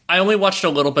 I only watched a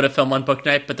little bit of film on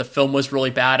Bouknight, but the film was really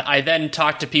bad. I then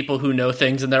talked to people who know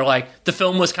things, and they're like, the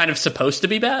film was kind of supposed to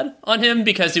be bad on him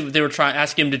because they were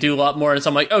asking him to do a lot more. And so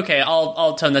I'm like, okay,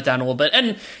 I'll tone that down a little bit.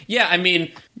 And yeah, I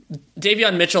mean,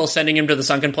 Davion Mitchell sending him to the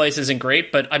sunken place isn't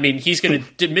great, but I mean, Mitchell's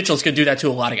gonna do that to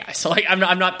a lot of guys. So like, I'm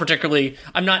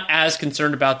not as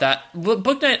concerned about that.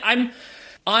 Bouknight,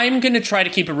 I'm going to try to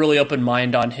keep a really open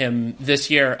mind on him this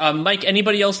year. Mike,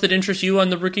 anybody else that interests you on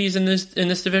the rookies in this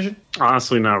division?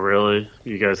 Honestly, not really.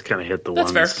 You guys kind of hit the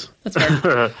ones. That's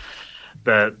fair.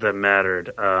 that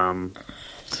mattered.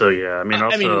 So yeah, I mean,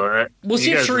 we'll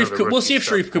see if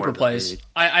Sharif Cooper plays.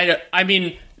 I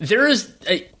mean, there is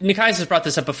Nikias has brought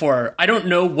this up before. I don't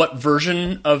know what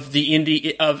version of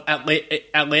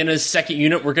Atlanta's second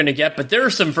unit we're going to get, but there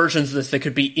are some versions of this that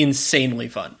could be insanely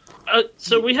fun.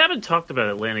 So we haven't talked about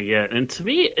Atlanta yet, and to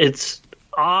me, it's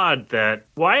odd that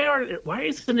why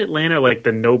isn't Atlanta like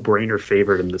the no-brainer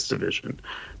favorite in this division?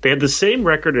 They had the same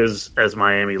record as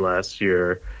Miami last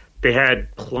year. They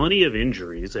had plenty of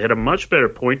injuries. They had a much better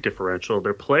point differential.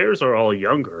 Their players are all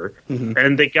younger,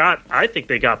 and I think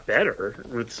they got better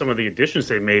with some of the additions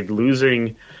they made.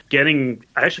 I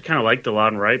actually kind of like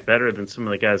DeLon Wright better than some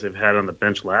of the guys they've had on the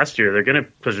bench last year. They're going to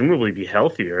presumably be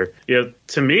healthier.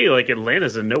 To me, like,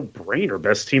 Atlanta's a no-brainer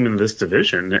best team in this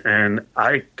division, and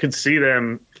I could see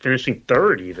them finishing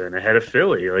third even ahead of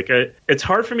Philly. Like, it's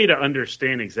hard for me to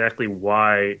understand exactly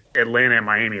why Atlanta and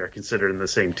Miami are considered in the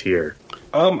same tier.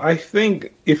 I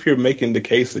think if you're making the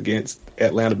case against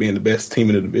Atlanta being the best team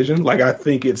in the division, like, I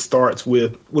think it starts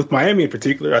with Miami in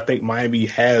particular. I think Miami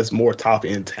has more top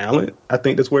end talent. I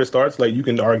think that's where it starts. Like, you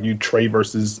can argue Trey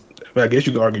versus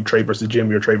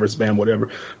Jimmy or Trey versus Bam, whatever.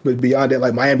 But beyond that,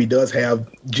 like, Miami does have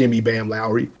Jimmy, Bam,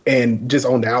 Lowry. And just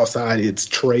on the outside, it's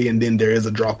Trey, and then there is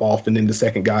a drop off, and then the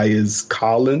second guy is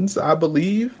Collins, I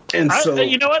believe. And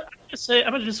you know what?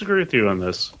 I'm going to disagree with you on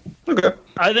this. Okay.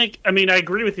 I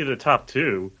agree with you the top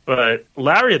two, but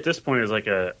Lowry at this point is like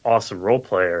an awesome role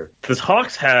player. The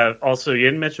Hawks have also, you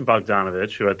didn't mention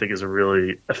Bogdanovich, who I think is a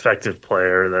really effective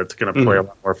player that's going to play a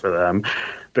lot more for them.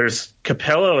 There's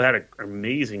Capello had an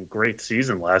amazing, great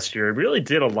season last year. He really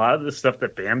did a lot of the stuff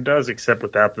that Bam does, except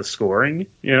without the scoring,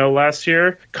 last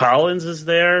year. Collins is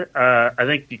there. I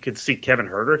think you could see Kevin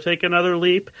Huerter take another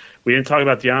leap. We didn't talk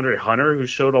about DeAndre Hunter, who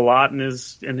showed a lot in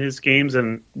his games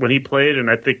and when he played, and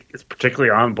I think it's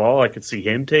particularly on ball. I could see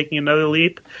him taking another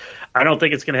leap. I don't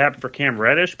think it's going to happen for Cam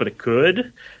Reddish, but it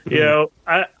could.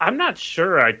 I'm not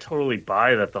sure I totally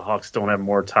buy that the Hawks don't have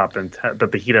more top end,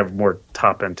 that the Heat have more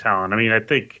top end talent. I mean, I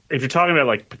think if you're talking about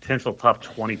like potential top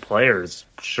 20 players,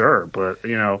 sure, but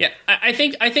yeah, I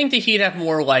think the Heat have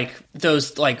more like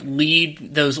those lead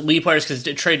players because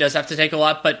Trey does have to take a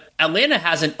lot, but Atlanta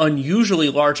has an unusually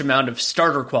large amount of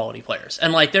starter quality players,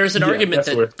 and like there's an argument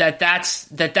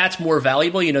that's more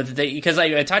valuable, because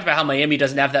I talked about how Miami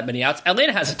doesn't have that many outs.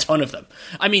 Atlanta has a ton of them.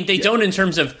 I mean, they don't in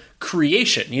terms of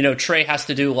creation. Trey has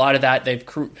to do a lot of that.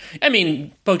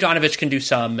 Bogdanovich can do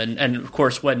some, and of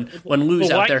course when Lou's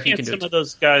out there, he can do some of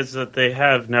those guys that they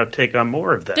have now take on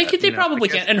more of that. They probably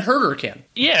can, and Huerter can.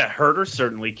 Yeah, Huerter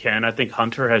certainly can. I think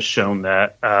Hunter has shown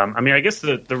that. I guess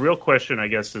the real question,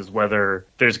 is whether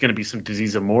there's going to be some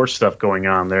disease of more stuff going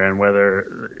on there, and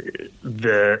whether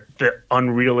the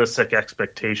unrealistic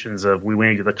expectations of we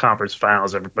went to the conference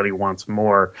finals, everybody wants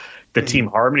more. The team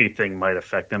harmony thing might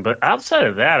affect them. But outside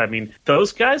of that,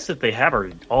 those guys that they have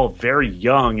are all very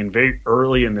young and very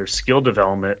early in their skill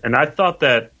development. And I thought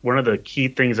that one of the key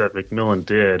things that McMillan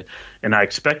did, and I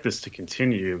expect this to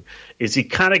continue, is he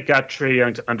kind of got Trae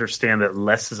Young to understand that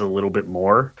less is a little bit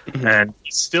more. And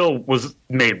he still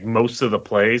made most of the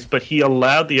plays, but he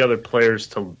allowed the other players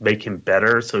to make him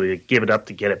better, so he give it up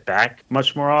to get it back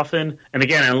much more often. And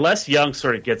again, unless Young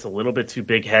sort of gets a little bit too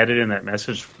big-headed and that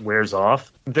message wears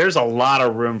off, there's a lot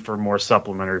of room for more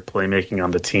supplementary playmaking on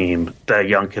the team that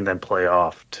Young can then play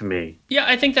off, to me. Yeah,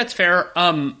 I think that's fair.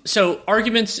 So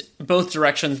arguments both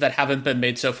directions that haven't been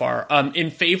made so far. In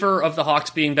favor of of the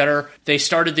Hawks being better. They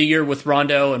started the year with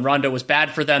Rondo, and Rondo was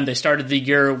bad for them. They started the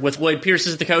year with Lloyd Pierce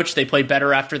as the coach. They played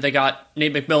better after they got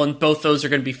Nate McMillan. Both those are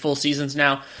going to be full seasons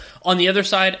now. On the other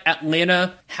side,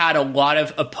 Atlanta had a lot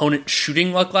of opponent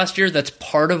shooting luck last year. That's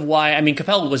part of why, I mean,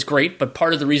 Capella was great, but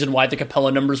part of the reason why the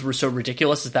Capella numbers were so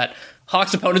ridiculous is that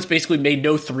Hawks opponents basically made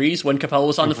no threes when Capella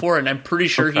was on the floor, and I'm pretty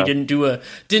sure he didn't do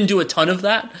a ton of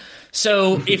that.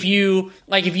 So if you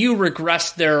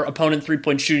regress their opponent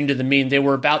 3-point shooting to the mean, they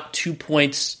were about 2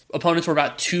 points. Opponents were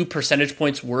about 2 percentage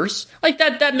points worse. Like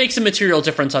that makes a material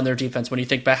difference on their defense when you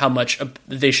think about how much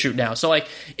they shoot now. So like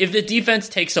if the defense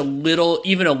takes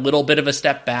even a little bit of a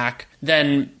step back,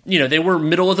 then they were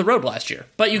middle of the road last year.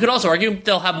 But you could also argue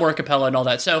they'll have more Capella and all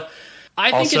that. So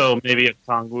I think also maybe if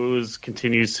Kongwu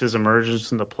continues his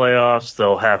emergence in the playoffs,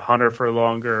 they'll have Hunter for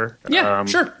longer.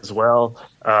 Sure. As well.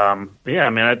 Yeah, I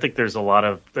mean, I think there's a lot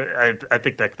of. I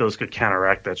think that those could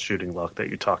counteract that shooting luck that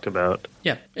you talked about.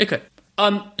 Yeah, it could.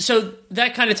 So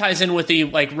that kind of ties in with the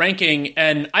ranking,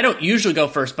 and I don't usually go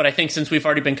first, but I think since we've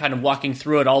already been kind of walking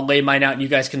through it, I'll lay mine out, and you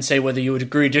guys can say whether you would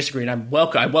agree or disagree. And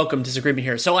I welcome disagreement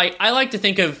here. So I like to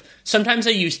think of sometimes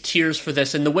I use tiers for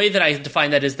this, and the way that I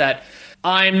define that is that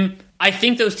I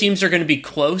think those teams are going to be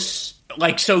close.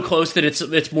 Like so close that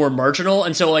it's more marginal.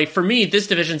 And so for me, this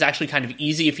division is actually kind of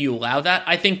easy if you allow that.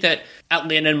 I think that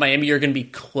Atlanta and Miami are going to be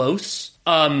close.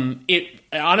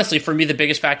 Honestly, for me, the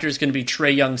biggest factor is going to be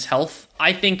Trae Young's health.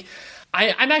 I think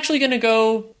I'm actually going to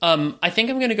go. I think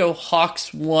I'm going to go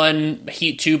Hawks 1,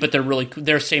 Heat 2, but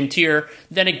they're same tier.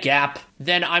 Then a gap.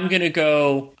 Then I'm going to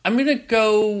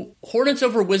go Hornets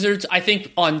over Wizards. I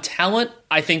think on talent,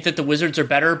 I think that the Wizards are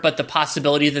better, but the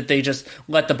possibility that they just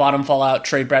let the bottom fall out,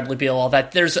 trade Bradley Beal, all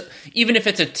that. Even if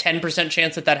it's a 10%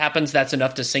 chance that happens, that's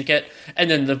enough to sink it. And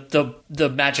then the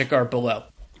Magic are below.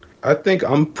 I think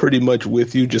I'm pretty much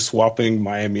with you, just swapping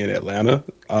Miami and Atlanta.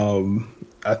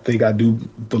 I think I do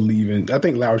believe I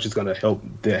think Lowry's just going to help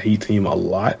the Heat team a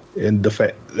lot. And the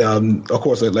fact, of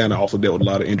course, Atlanta also dealt with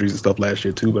a lot of injuries and stuff last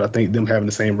year too, but I think them having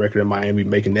the same record in Miami,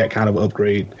 making that kind of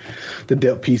upgrade, the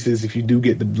depth pieces, if you do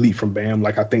get the leap from Bam,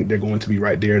 I think they're going to be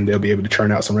right there and they'll be able to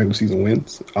churn out some regular season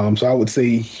wins. So I would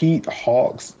say Heat,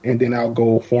 Hawks, and then I'll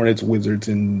go Hornets, Wizards,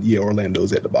 and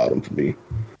Orlando's at the bottom for me.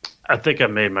 I think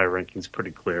I've made my rankings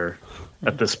pretty clear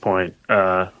at this point.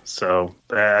 So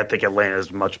I think Atlanta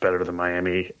is much better than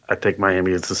Miami. I think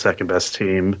Miami is the second best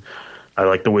team. I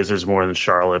like the Wizards more than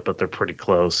Charlotte, but they're pretty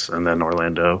close. And then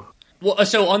Orlando. Well,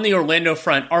 so on the Orlando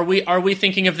front, are we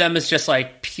thinking of them as just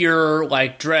pure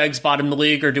dregs bottom of the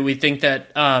league, or do we think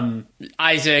that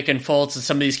Isaac and Fultz and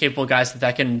some of these capable guys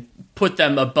that can put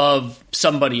them above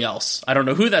somebody else? I don't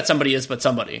know who that somebody is, but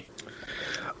somebody.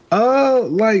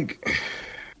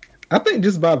 I think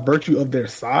just by virtue of their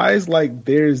size,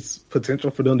 there's potential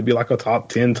for them to be a top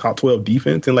 10, top 12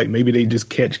 defense, and maybe they just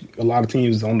catch a lot of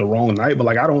teams on the wrong night. But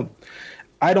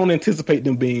I don't anticipate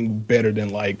them being better than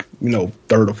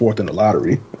third or fourth in the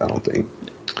lottery. I don't think.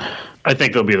 I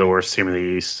think they'll be the worst team in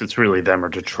the East. It's really them or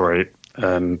Detroit,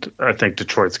 and I think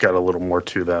Detroit's got a little more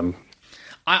to them.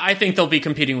 I think they'll be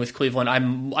competing with Cleveland.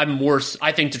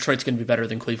 I think Detroit's going to be better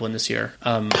than Cleveland this year.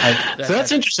 So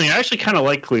that's interesting. I actually kind of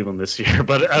like Cleveland this year,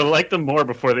 but I liked them more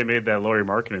before they made that Lauri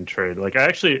Markkanen trade. I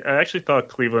actually thought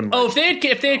Cleveland. Oh,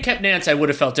 if they had kept Nance, I would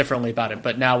have felt differently about it.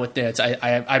 But now with Nance,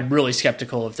 I'm really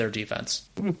skeptical of their defense.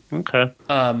 Okay.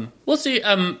 We'll see.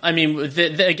 I mean,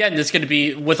 again, this is going to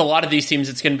be with a lot of these teams.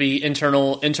 It's going to be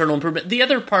internal improvement. The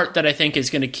other part that I think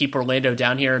is going to keep Orlando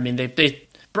down here. I mean, they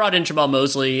brought in Jamal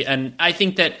Mosley, and I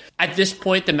think that at this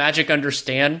point the Magic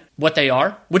understand what they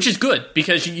are, which is good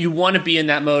because you want to be in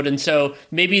that mode. And so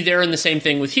maybe they're in the same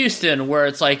thing with Houston, where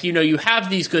it's you have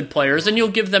these good players and you'll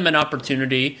give them an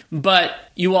opportunity, but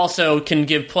you also can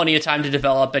give plenty of time to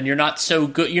develop, and you're not so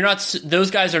good.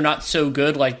 Those guys are not so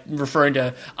good, referring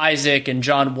to Isaac and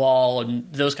John Wall and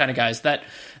those kind of guys, that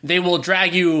they will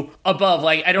drag you above.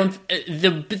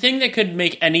 The thing that could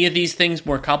make any of these things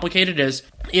more complicated is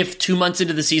if 2 months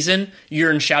into the season,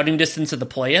 you're in shouting distance of the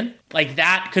play-in.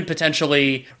 That could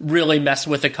potentially really mess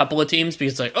with a couple of teams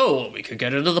because we could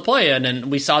get into the play-in.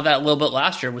 And we saw that a little bit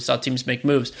last year. We saw teams make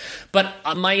moves. But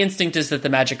my instinct is that the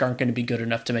Magic aren't going to be good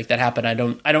enough to make that happen. I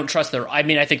don't trust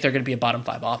I think they're going to be a bottom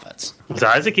 5 offense. Is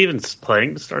Isaac even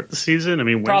playing to start the season? I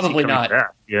mean, probably not.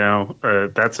 Back?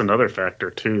 That's another factor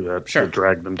too that will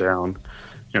drag them down.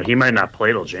 He might not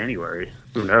play till January.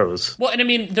 Who knows? Well, and I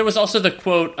mean, there was also the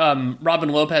quote. Robin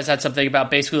Lopez had something about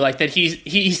basically that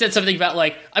he said something about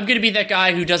I'm going to be that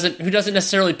guy who doesn't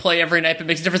necessarily play every night but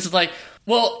makes a difference. It's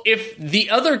well, if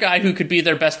the other guy who could be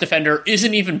their best defender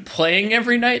isn't even playing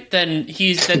every night, then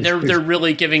they're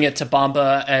really giving it to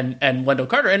Bamba and Wendell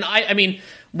Carter. And I mean,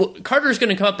 Carter's going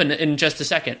to come up in just a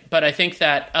second, but I think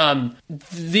that Robin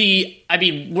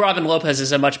Lopez is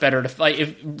he's a much better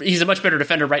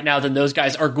defender right now than those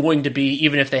guys are going to be,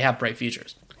 even if they have bright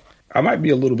futures. I might be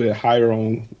a little bit higher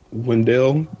on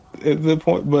Wendell at the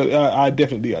point, but I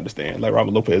definitely understand. Like,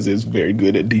 Robin Lopez is very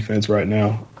good at defense right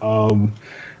now. I'm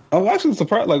actually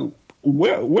surprised. Like,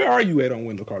 where are you at on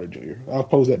Wendell Carter Jr.? I'll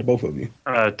pose that to both of you.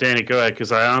 Danny, go ahead,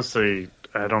 because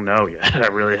I don't know yet. I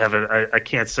really haven't. I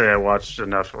can't say I watched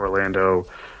enough Orlando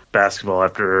basketball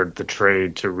after the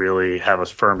trade to really have a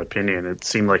firm opinion. It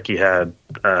seemed like he had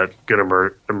a good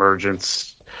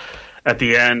emergence. At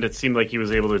the end, it seemed like he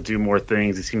was able to do more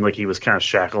things. It seemed like he was kind of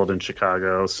shackled in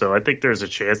Chicago. So I think there's a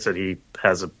chance that he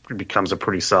becomes a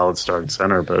pretty solid starting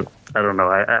center. But I don't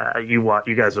know.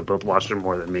 You guys have both watched him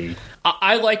more than me.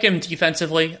 I like him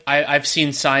defensively. I've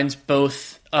seen signs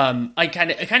both. I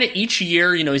kind of each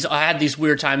year, he's had these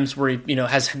weird times where he,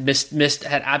 has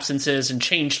had absences and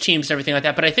changed teams and everything like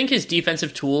that. But I think his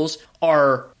defensive tools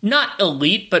are not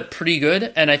elite, but pretty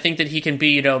good. And I think that he can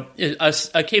be,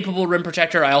 a capable rim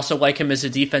protector. I also like him as a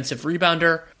defensive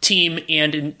rebounder, team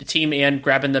and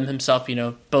grabbing them himself.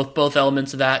 Both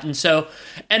elements of that.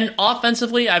 And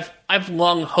offensively, I've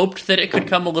long hoped that it could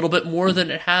come a little bit more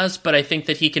than it has, but I think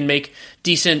that he can make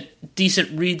decent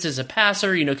reads as a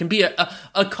passer. Can be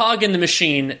a cog in the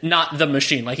machine, not the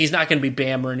machine. Like, he's not going to be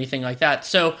Bam or anything like that.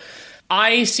 So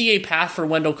I see a path for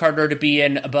Wendell Carter to be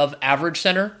an above average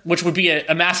center, which would be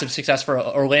a massive success for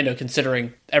Orlando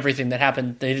considering everything that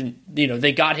happened. They didn't,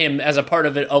 they got him as a part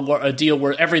of a deal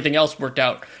where everything else worked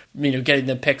out, getting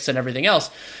the picks and everything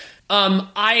else.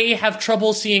 I have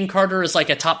trouble seeing Carter as like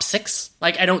a top 6.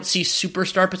 Like, I don't see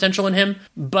superstar potential in him,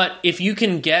 but if you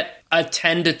can get a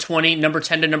 10 to 20, number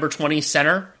 10 to number 20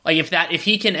 center, like if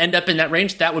he can end up in that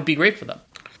range, that would be great for them.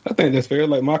 I think that's fair.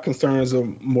 Like, my concerns are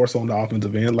more so on the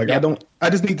offensive end. Like, yeah. I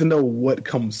just need to know what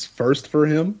comes first for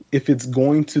him. If it's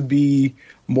going to be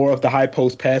more of the high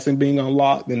post passing being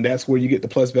unlocked, then that's where you get the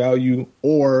plus value.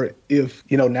 Or if,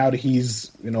 now that he's,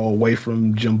 away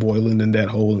from Jim Boylan and that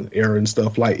whole era and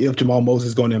stuff, like, if Jamal Moses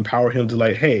is going to empower him to,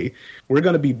 like, hey, we're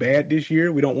going to be bad this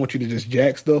year. We don't want you to just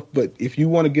jack stuff. But if you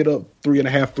want to get up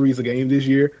 3.5 threes a game this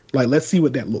year, like, let's see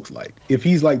what that looks like. If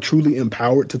he's, like, truly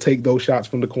empowered to take those shots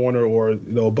from the corner or,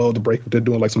 above the break, if they're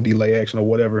doing, like, some delay action or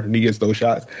whatever, and he gets those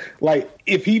shots, like,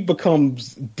 if he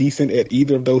becomes decent at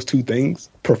either of those two things,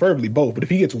 preferably both, but if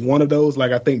he gets one of those,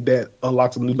 like, I think that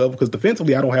unlocks a new level, because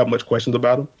defensively, I don't have much questions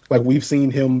about him. Like, we've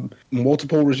seen him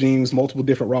multiple regimes, multiple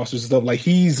different rosters and stuff. Like,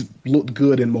 he's looked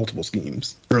good in multiple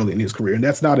schemes early in his career, and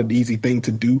that's not an easy thing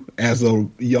to do as a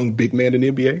young big man in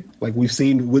the NBA. Like, we've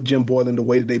seen with Jim Boylan, the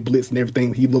way that they blitz and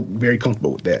everything, he looked very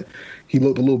comfortable with that. He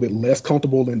looked a little bit less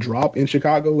comfortable in drop in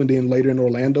Chicago and then later in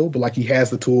Orlando, but like, he has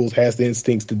the tools, has the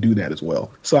instincts to do that as well.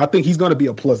 So I think he's going to be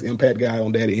a plus impact guy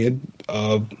on that end,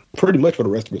 pretty much for the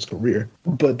rest of his career.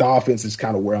 But the offense is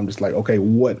kind of where I'm just like, okay,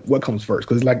 what comes first?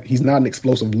 Because like, he's not an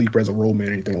explosive leaper as a role man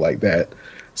or anything like that.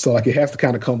 So like, it has to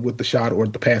kind of come with the shot, or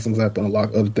the passings have to unlock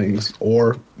other things.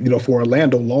 Or, for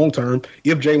Orlando long term,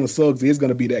 if Jalen Suggs is going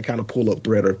to be that kind of pull up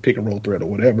threat or pick and roll threat or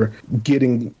whatever,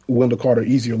 getting Wendell Carter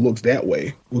easier looks that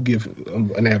way will give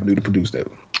an avenue to produce that.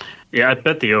 Yeah, I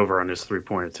bet the over on his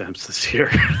 3-point attempts this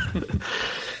year.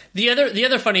 The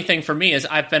other funny thing for me is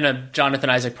I've been a Jonathan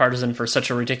Isaac partisan for such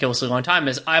a ridiculously long time.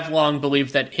 Is I've long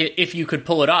believed that if you could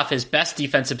pull it off, his best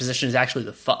defensive position is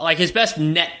actually his best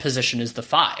net position is the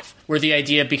 5. Where the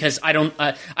idea, because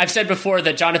I've said before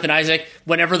that Jonathan Isaac,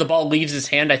 whenever the ball leaves his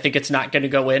hand, I think it's not going to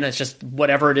go in. It's just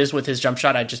whatever it is with his jump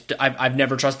shot. I've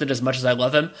never trusted as much as I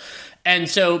love him. And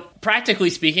so, practically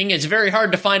speaking, it's very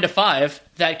hard to find a 5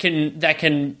 that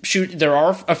can shoot. There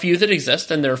are a few that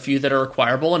exist, and there are a few that are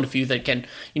acquirable, and a few that can,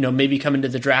 maybe come into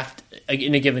the draft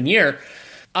in a given year.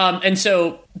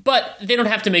 But they don't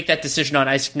have to make that decision on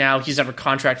Isaac now. He's under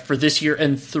contract for this year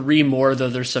and 3 more, though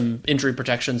there's some injury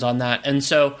protections on that. And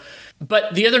so,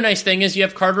 but the other nice thing is you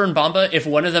have Carter and Bamba. If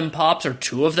one of them pops or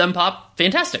 2 of them pop,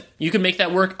 fantastic. You can make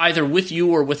that work either with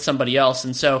you or with somebody else.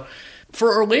 And so,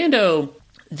 for Orlando,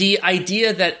 the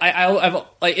idea that I've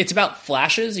it's about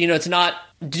flashes. It's not,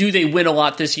 do they win a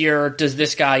lot this year? Does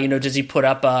this guy, does he put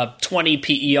up a 20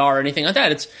 PER or anything like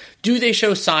that? It's, do they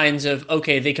show signs of,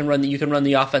 okay, you can run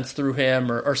the offense through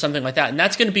him or something like that? And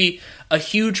that's going to be a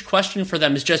huge question for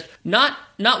them, is just not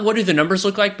what do the numbers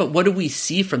look like, but what do we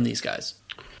see from these guys?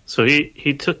 So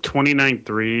he took 29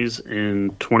 threes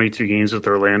in 22 games with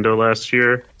Orlando last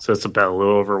year. So it's about a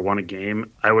little over 1 a game.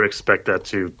 I would expect that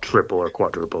to triple or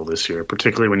quadruple this year,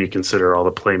 particularly when you consider all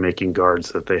the playmaking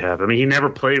guards that they have. I mean, he never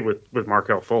played with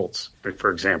Markelle Fultz,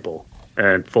 for example.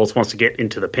 and Fultz wants to get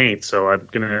into the paint. So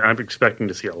I'm expecting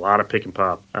to see a lot of pick and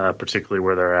pop, particularly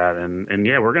where they're at. And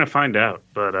yeah, we're gonna find out.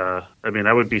 But I mean,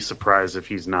 I would be surprised if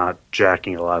he's not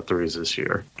jacking a lot of threes this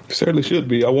year. Certainly should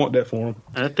be. I want that for him.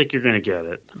 I think you're gonna get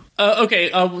it. Okay.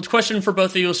 Question for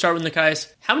both of you. We'll start with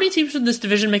Nekias. How many teams in this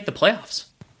division make the playoffs?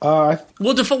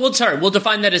 We'll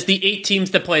define that as the 8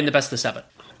 teams that play in the best of 7.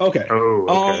 Okay.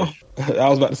 Oh, okay. I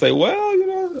was about to say,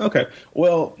 okay.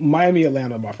 Well, Miami,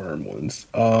 Atlanta are my firm ones.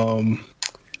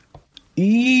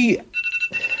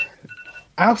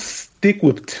 I'll stick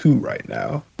with 2 right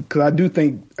now because I do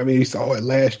think, you saw it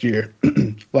last year.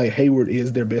 Like Hayward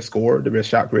is their best scorer, their best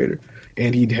shot creator,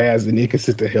 and he has an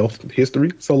inconsistent health history.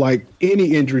 So like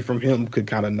any injury from him could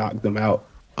kind of knock them out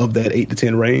of that 8 to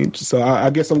 10 range. So I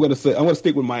guess I'm going to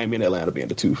stick with Miami and Atlanta being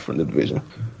the 2 from the division.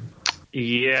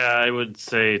 Yeah, I would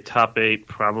say top 8,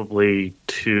 probably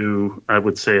 2. I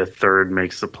would say a third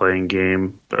makes the playing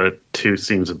game, but 2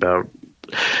 seems about.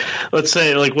 Let's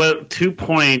say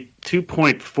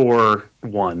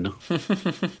 2.41.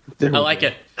 I like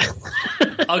it.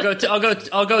 I'll go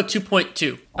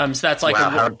 2.2. So that's like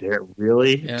how dare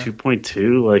really? Yeah.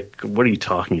 2.2? Like, what are you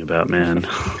talking about, man?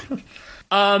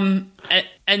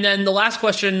 And then the last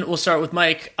question, we'll start with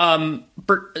Mike.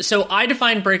 So I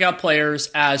define breakout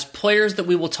players as players that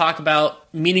we will talk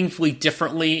about meaningfully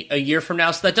differently a year from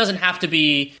now. So that doesn't have to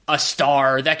be a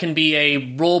star. That can be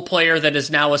a role player that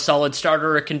is now a solid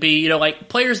starter. It can be, like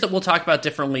players that we'll talk about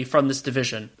differently from this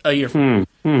division a year from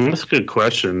now. That's a good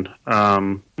question.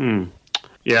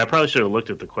 Yeah, I probably should have looked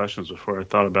at the questions before I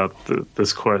thought about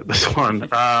this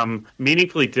one.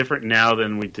 Meaningfully different now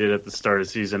than we did at the start of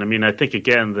the season. I think,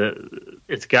 again,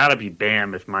 it's got to be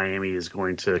Bam if Miami is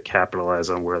going to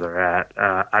capitalize on where they're at.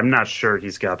 I'm not sure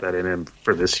he's got that in him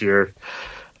for this year,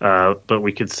 but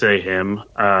we could say him.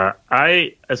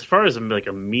 As far as like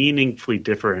a meaningfully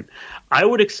different, I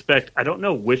would expect, I don't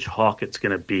know which Hawk it's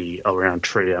going to be around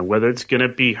Trae Young, whether it's going to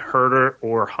be Herter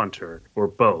or Hunter or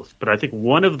both. But I think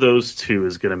one of those 2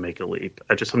 is going to make a leap.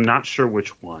 I'm not sure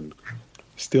which one.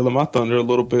 Stealing my thunder a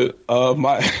little bit.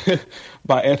 My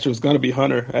answer is going to be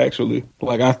Hunter, actually.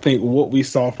 Like, I think what we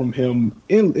saw from him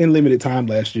in limited time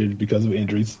last year because of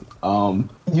injuries,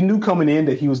 you knew coming in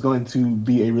that he was going to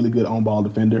be a really good on-ball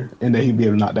defender and that he'd be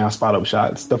able to knock down spot-up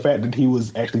shots. The fact that he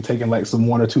was actually taking like some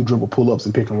 1 or 2 dribble pull-ups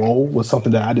and pick and roll was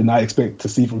something that I did not expect to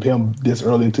see from him this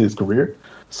early into his career.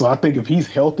 So I think if he's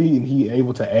healthy and he's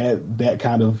able to add that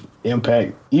kind of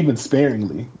impact, even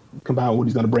sparingly, combined with what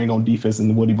he's going to bring on defense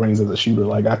and what he brings as a shooter,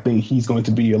 like I think he's going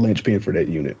to be a linchpin for that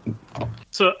unit.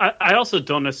 So I also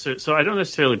don't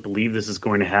necessarily believe this is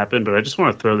going to happen, but I just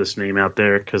want to throw this name out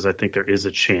there because I think there is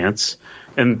a chance.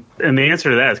 And the answer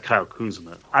to that is Kyle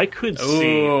Kuzma. I could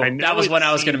see. That was what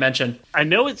I was going to mention. I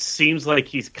know it seems like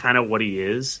he's kind of what he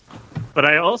is, but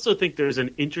I also think there's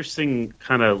an interesting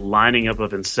kind of lining up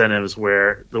of incentives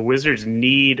where the Wizards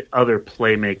need other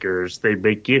playmakers.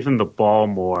 They give him the ball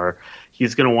more.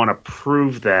 He's going to want to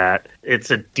prove that it's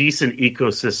a decent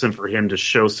ecosystem for him to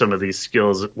show some of these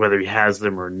skills, whether he has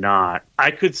them or not.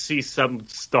 I could see some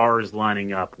stars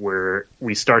lining up where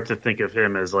we start to think of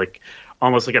him as like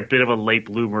almost like a bit of a late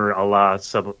bloomer, a la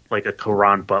like a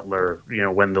Caron Butler.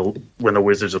 When the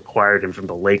Wizards acquired him from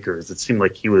the Lakers, it seemed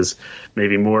like he was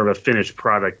maybe more of a finished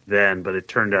product then, but it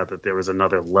turned out that there was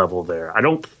another level there. I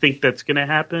don't think that's going to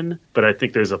happen, but I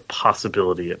think there's a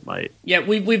possibility it might. Yeah,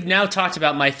 we've now talked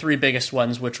about my 3 biggest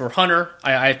ones, which were Hunter.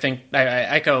 I think I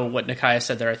echo what Nekias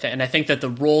said there, and I think that the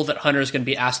role that Hunter is going to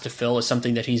be asked to fill is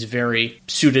something that he's very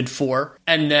suited for.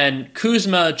 And then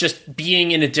Kuzma, just being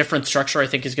in a different structure, I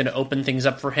think is going to open things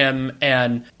up for him.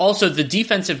 And also the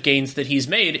defensive gains that he's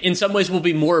made in some ways will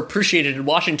be more appreciated in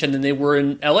Washington than they were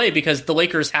in LA because the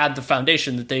Lakers had the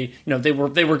foundation that they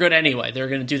were good anyway. They're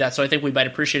going to do that. So I think we might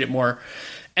appreciate it more.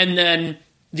 And then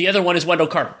the other one is Wendell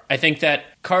Carter. I think that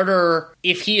Carter,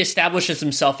 if he establishes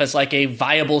himself as like a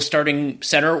viable starting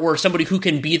center or somebody who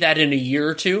can be that in a year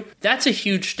or 2, that's a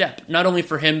huge step, not only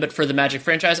for him, but for the Magic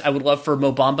franchise. I would love for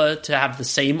Mo Bamba to have the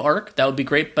same arc. That would be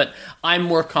great, but I'm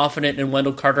more confident in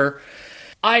Wendell Carter.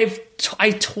 I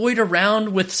toyed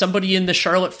around with somebody in the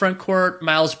Charlotte front court,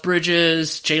 Miles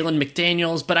Bridges, Jalen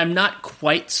McDaniels, but I'm not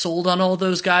quite sold on all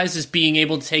those guys as being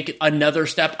able to take another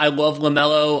step. I love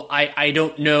LaMelo. I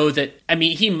don't know that.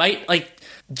 He might, like,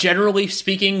 generally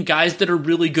speaking, guys that are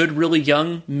really good, really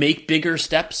young, make bigger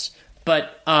steps.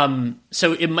 But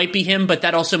so it might be him, but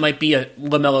that also might be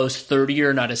LaMelo's 3rd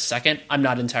year, not his 2nd. I'm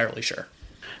not entirely sure.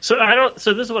 So this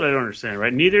is what I don't understand,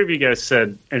 right? Neither of you guys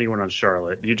said anyone on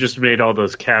Charlotte. You just made all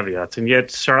those caveats, and yet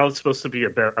Charlotte's supposed to be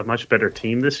a much better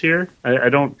team this year. I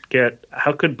don't get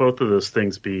how could both of those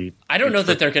things be. I don't know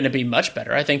that they're going to be much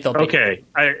better. I think they'll be okay.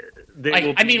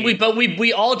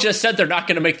 we all just said they're not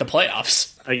going to make the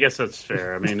playoffs. I guess that's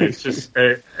fair. I mean, it's just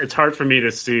it's hard for me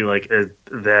to see like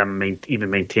them even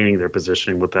maintaining their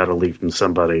positioning without a lead from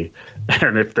somebody.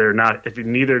 And if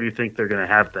neither of you think they're going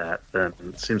to have that, then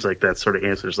it seems like that sort of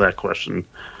answers that question.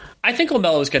 I think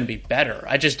LaMelo is going to be better.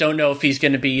 I just don't know if he's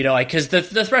going to be, because the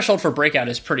threshold for breakout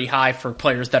is pretty high for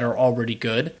players that are already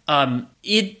good. I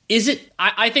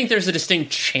think there's a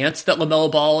distinct chance that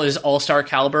LaMelo Ball is all-star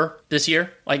caliber this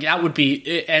year. Like that would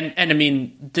be, and I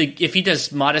mean, if he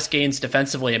does modest gains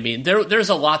defensively, I mean, there's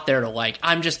a lot there to like.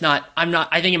 I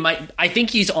think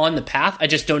he's on the path. I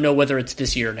just don't know whether it's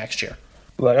this year or next year.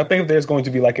 Like, I think if there's going to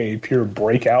be like a pure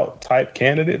breakout type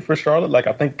candidate for Charlotte, like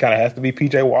I think kind of has to be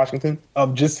PJ Washington.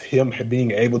 Just him being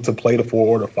able to play the 4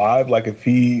 or the 5. Like if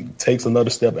he takes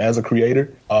another step as a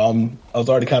creator. I was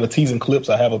already kind of teasing clips.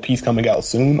 I have a piece coming out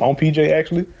soon on PJ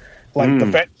actually. Like the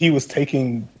fact he was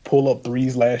taking pull-up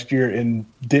threes last year and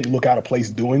didn't look out of place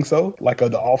doing so, like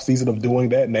the offseason of doing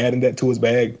that and adding that to his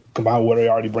bag, combined with what he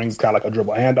already brings, kind of like a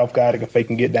dribble handoff guy that can fake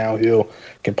and get downhill,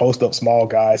 can post up small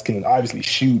guys, can obviously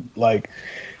shoot. Like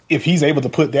if he's able to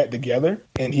put that together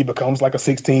and he becomes like a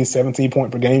 16, 17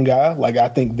 point per game guy, like I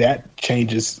think that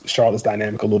changes Charlotte's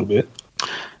dynamic a little bit.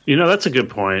 That's a good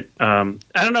point. I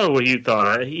don't know what you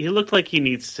thought. He looked like he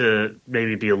needs to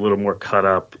maybe be a little more cut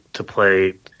up to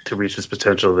play to reach his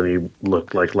potential than he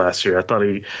looked like last year.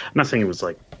 I'm not saying he was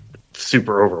like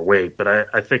super overweight, but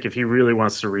I think if he really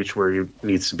wants to reach where he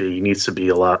needs to be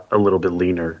a little bit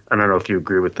leaner. I don't know if you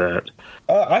agree with that.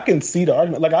 I can see the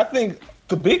argument. Like I think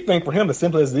the big thing for him, as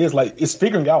simple as it is, like is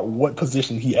figuring out what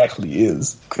position he actually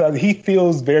is. Because he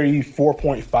feels very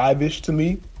 4.5-ish to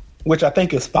me, which I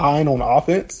think is fine on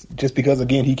offense, just because,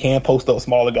 again, he can post up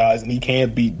smaller guys and he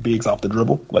can beat bigs off the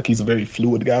dribble. Like, he's a very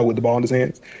fluid guy with the ball in his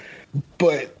hands.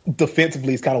 But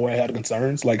defensively is kind of where I had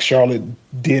concerns. Like, Charlotte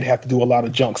did have to do a lot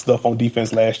of junk stuff on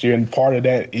defense last year, and part of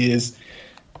that is,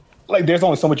 like, there's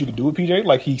only so much you can do with PJ.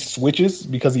 Like, he switches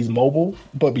because he's mobile,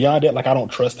 but beyond that, like, I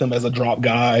don't trust him as a drop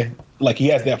guy. Like, he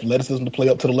has the athleticism to play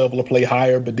up to the level or play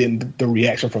higher, but then the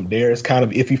reaction from there is kind of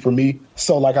iffy for me.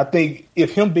 So, like, I think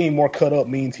if him being more cut up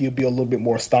means he'll be a little bit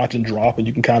more staunch and drop, and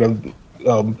you can kind of,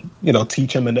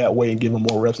 teach him in that way and give him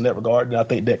more reps in that regard, and I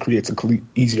think that creates a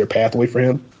easier pathway for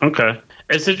him. Okay.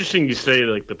 It's interesting you say,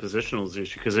 like, the positional is the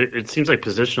issue, because it seems like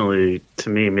positionally, to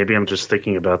me, maybe I'm just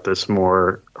thinking about this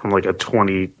more on, like,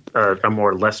 a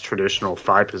more less traditional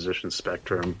 5-position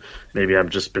spectrum. Maybe I've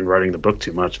just been writing the book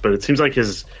too much, but it seems like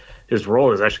his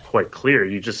role is actually quite clear.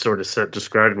 You just sort of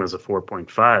described him as a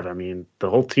 4.5. I mean, the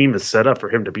whole team is set up for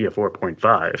him to be a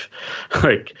 4.5.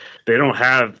 Like, they don't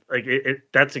have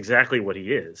that's exactly what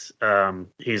he is.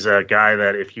 He's a guy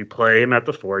that if you play him at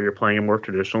the 4, you're playing a more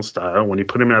traditional style. When you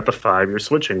put him at the 5, you're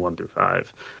switching 1 through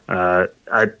 5.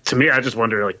 To me, I just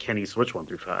wonder, like, can he switch 1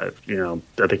 through 5?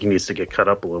 I think he needs to get cut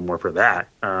up a little more for that.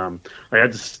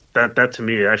 That to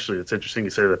me, actually, it's interesting you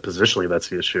say that positionally that's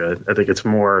the issue. I think it's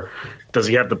more, does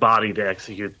he have the body to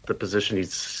execute the position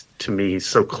he's, to me,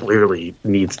 so clearly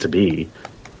needs to be?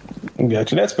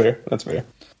 Gotcha. That's fair.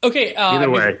 Okay. Either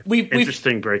way,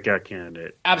 interesting breakout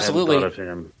candidate. Absolutely. I hadn't thought of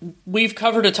him. We've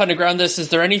covered a ton of ground. Is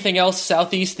there anything else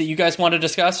Southeast that you guys want to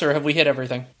discuss, or have we hit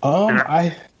everything? Go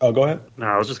ahead. No,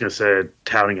 I was just going to say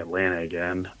touting Atlanta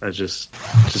again. I just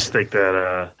think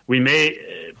that we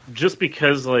may, just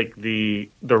because like the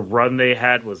run they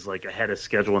had was like ahead of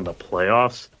schedule in the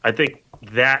playoffs, I think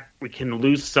that we can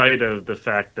lose sight of the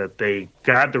fact that they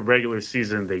got the regular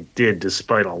season they did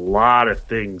despite a lot of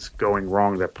things going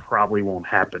wrong that probably won't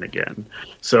happen again.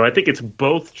 So I think it's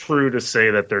both true to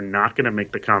say that they're not going to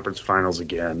make the conference finals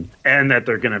again and that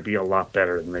they're going to be a lot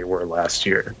better than they were last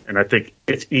year. And I think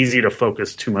it's easy to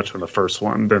focus too much on the first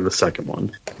one than the second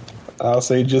one. I'll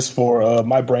say just for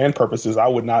my brand purposes, I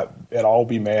would not at all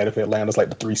be mad if Atlanta's like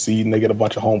the 3 seed and they get a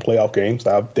bunch of home playoff games.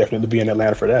 I'll definitely be in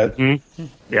Atlanta for that. Mm-hmm.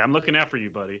 Yeah, I'm looking out for you,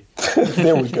 buddy.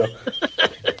 There we go.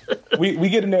 we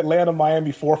get an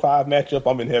Atlanta-Miami 4-5 matchup.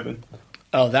 I'm in heaven.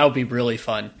 Oh, that would be really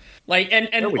fun. Like, and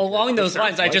along those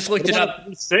lines, I just looked it up.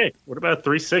 3-6? What about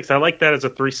 3-6? I like that as a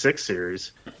 3-6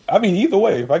 series. I mean, either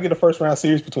way, if I get a first round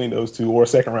series between those two or a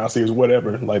second round series,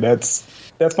 whatever, like that's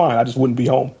fine. I just wouldn't be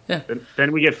home. Yeah.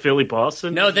 Then we get Philly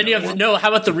Boston. No, then you have how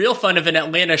about the real fun of an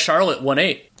Atlanta Charlotte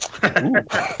 1-8?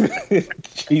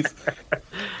 Jeez.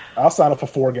 I'll sign up for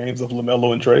 4 games of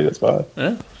LaMelo and Trey. That's fine.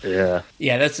 Yeah.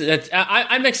 That's.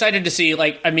 I'm excited to see.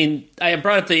 Like, I mean, I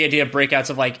brought up the idea of breakouts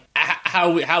of like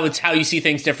how you see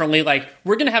things differently. Like,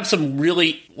 we're gonna have some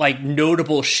really like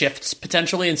notable shifts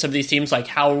potentially in some of these teams. Like,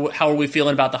 how are we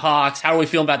feeling about the Hawks? How are we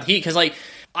feeling about the Heat? Because like,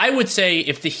 I would say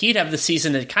if the Heat have the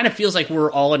season, it kind of feels like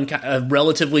we're all in a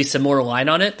relatively similar line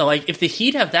on it. Like, if the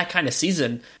Heat have that kind of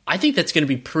season, I think that's going to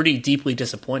be pretty deeply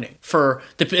disappointing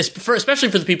especially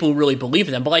for the people who really believe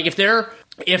in them. But like, if they're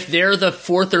the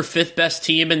fourth or fifth best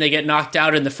team and they get knocked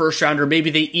out in the first round, or maybe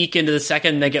they eke into the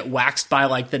second and they get waxed by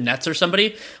like the Nets or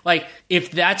somebody, like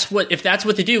if that's what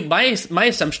they do, my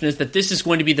assumption is that this is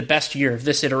going to be the best year of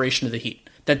this iteration of the Heat.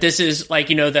 That this is like,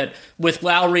 that with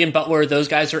Lowry and Butler, those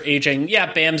guys are aging.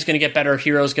 Yeah, Bam's going to get better,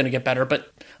 Hero's going to get better. But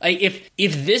like,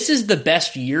 if this is the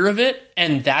best year of it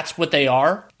and that's what they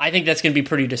are, I think that's going to be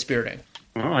pretty dispiriting.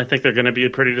 Well, I think they're going to be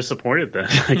pretty disappointed then.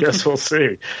 I guess we'll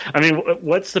see. I mean,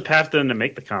 what's the path then to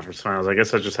make the conference finals? I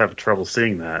guess I just have trouble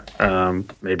seeing that.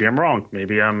 Maybe I'm wrong.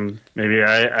 Maybe I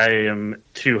am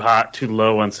too hot, too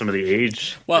low on some of the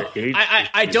age. Well,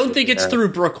 I don't think it's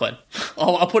through Brooklyn.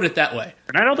 I'll put it that way.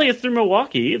 And I don't think it's through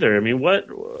Milwaukee either. I mean,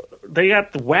 they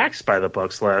got waxed by the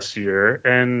Bucks last year,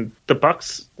 and the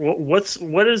Bucks.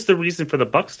 What is the reason for the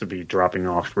Bucks to be dropping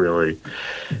off? Really,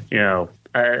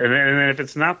 and if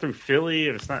it's not through Philly,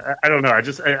 if it's not, I don't know.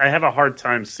 I have a hard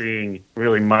time seeing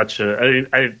really much.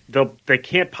 They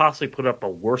can't possibly put up a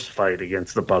worse fight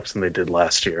against the Bucks than they did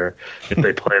last year if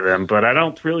they play them. But I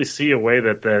don't really see a way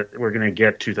that we're going to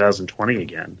get 2020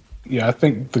 again. Yeah, I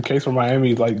think the case for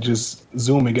Miami, like just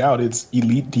zooming out, it's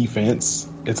elite defense.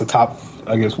 It's a top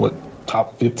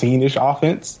 15-ish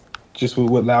offense. Just with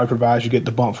what Lowry provides, you get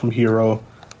the bump from Hero.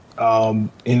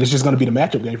 And it's just going to be the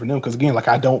matchup game for them because, again, like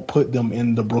I don't put them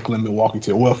in the Brooklyn-Milwaukee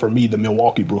tier. Well, for me, the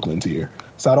Milwaukee-Brooklyn tier.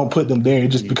 So I don't put them there. It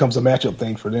just becomes a matchup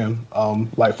thing for them.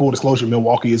 Like, full disclosure,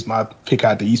 Milwaukee is my pick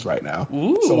out the East right now.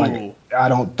 Ooh. So, like, I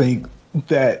don't think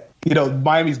that,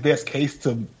 Miami's best case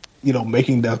to,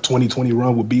 making the 2020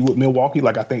 run would be with Milwaukee.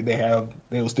 Like, I think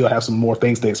they'll still have some more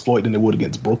things to exploit than they would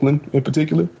against Brooklyn in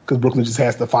particular, because Brooklyn just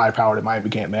has the firepower that Miami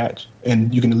can't match.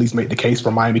 And you can at least make the case for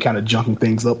Miami kind of junking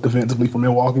things up defensively for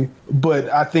Milwaukee. But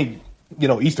I think,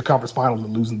 Eastern Conference Finals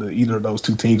and losing to either of those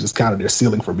two teams is kind of their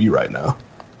ceiling for me right now.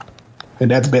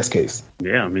 And that's best case.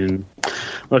 Yeah, I mean,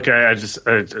 look, if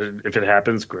it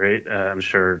happens, great. I'm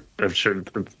sure.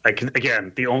 I can.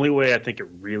 Again, the only way I think it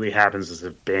really happens is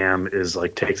if Bam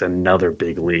takes another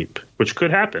big leap, which could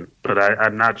happen, but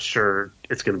I'm not sure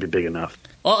it's going to be big enough.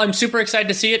 Well, I'm super excited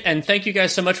to see it, and thank you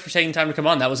guys so much for taking time to come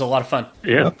on. That was a lot of fun.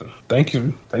 Yeah. Thank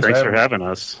you. Thanks for having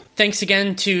us. Thanks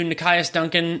again to Nekias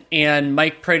Duncan and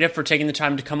Mike Prada for taking the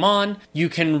time to come on. You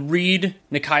can read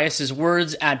Nekias'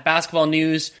 words at Basketball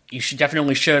News. You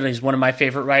definitely should. He's one of my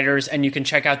favorite writers, and you can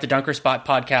check out the Dunker Spot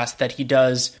podcast that he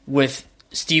does with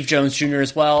Steve Jones Jr.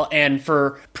 as well. And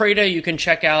for Prada, you can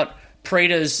check out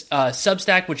Prada's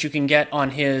Substack, which you can get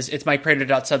on it's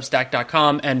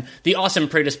mikeprada.substack.com, and the awesome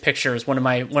Prada's picture is one of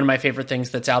my favorite things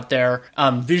that's out there,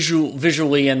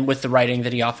 visually and with the writing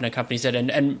that he often accompanies it.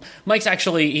 And Mike's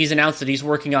he's announced that he's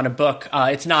working on a book.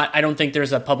 I don't think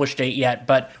there's a published date yet,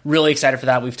 but really excited for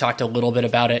that. We've talked a little bit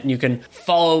about it, and you can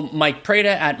follow Mike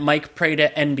Prada at Mike Prada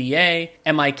NBA,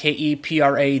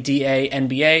 MikePrada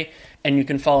NBA. And you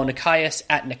can follow Nekias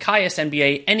at Nekias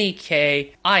NBA,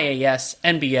 Nekias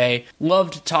NBA.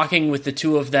 Loved talking with the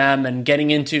two of them and getting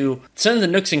into some of the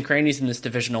nooks and crannies in this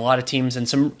division. A lot of teams and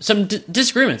some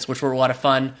disagreements, which were a lot of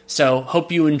fun. So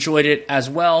hope you enjoyed it as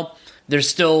well. There's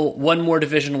still one more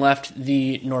division left,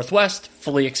 the Northwest.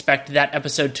 Fully expect that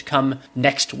episode to come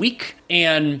next week.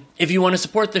 And if you want to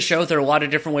support the show, there are a lot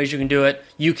of different ways you can do it.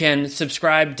 You can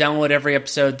subscribe, download every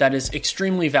episode. That is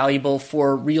extremely valuable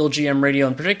for Real GM Radio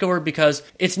in particular, because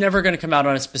it's never going to come out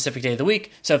on a specific day of the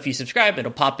week. So if you subscribe,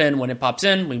 it'll pop in when it pops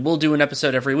in. We will do an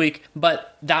episode every week,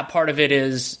 but that part of it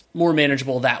is more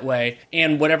manageable that way.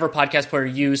 And whatever podcast player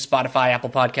you use, Spotify, Apple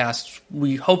Podcasts,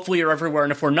 we hopefully are everywhere.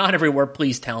 And if we're not everywhere,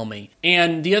 please tell me.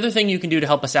 And the other thing you can do to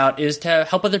help us out is to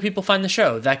help other people find the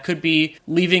show. That could be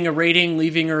leaving a rating,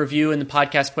 leaving a review in the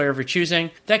podcast player of your choosing.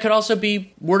 That could also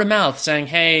be word of mouth, saying,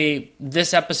 hey,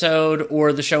 this episode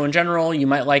or the show in general, you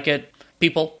might like it.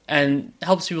 People, and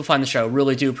helps people find the show.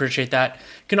 Really do appreciate that.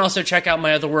 You can also check out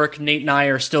my other work. Nate and I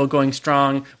are still going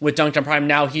strong with Dunked On Prime.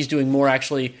 Now he's doing more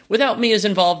actually without me as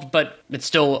involved, but it's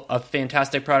still a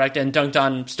fantastic product. And Dunked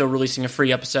On still releasing a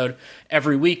free episode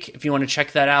every week if you want to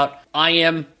check that out. I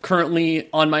am currently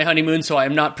on my honeymoon, so I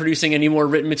am not producing any more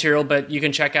written material, but you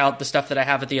can check out the stuff that I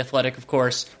have at The Athletic, of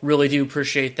course. Really do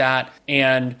appreciate that.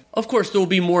 And of course, there will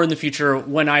be more in the future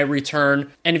when I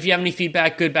return. And if you have any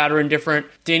feedback, good, bad, or indifferent,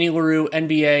 Danny LaRue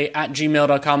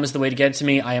WNBA@gmail.com is the way to get to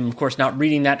me. I am, of course, not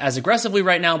reading that as aggressively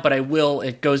right now, but I will.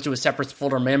 It goes to a separate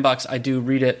folder in my inbox. I do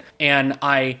read it, and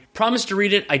I promise to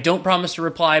read it. I don't promise to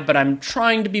reply, but I'm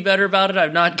trying to be better about it.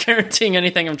 I'm not guaranteeing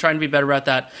anything. I'm trying to be better about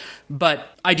that. But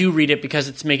I do read it because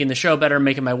it's making the show better,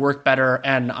 making my work better,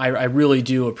 and I really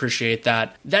do appreciate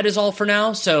that. That is all for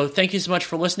now, so thank you so much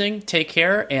for listening. Take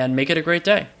care, and make it a great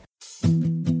day.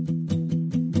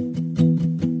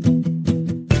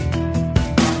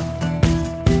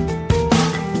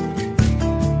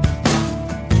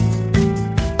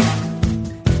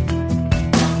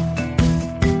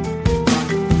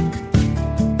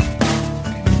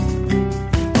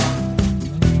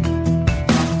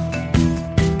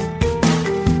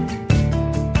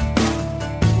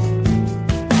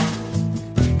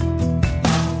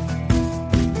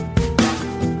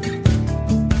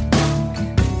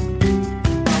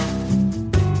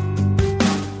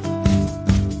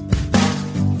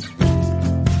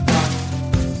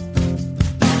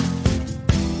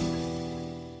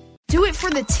 For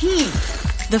the team.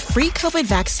 The free COVID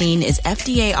vaccine is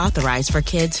FDA authorized for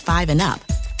kids 5 and up.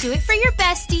 Do it for your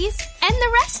besties and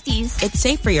the resties. It's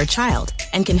safe for your child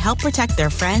and can help protect their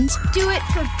friends. Do it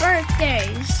for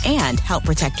birthdays. And help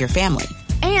protect your family.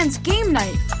 And game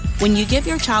night. When you give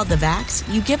your child the vax,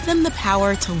 you give them the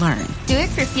power to learn. Do it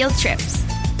for field trips.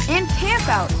 And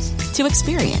campouts. To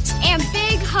experience. And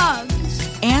big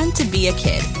hugs. And to be a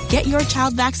kid. Get your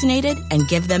child vaccinated and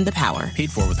give them the power.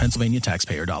 Paid for with Pennsylvania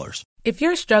taxpayer dollars. If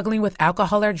you're struggling with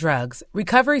alcohol or drugs,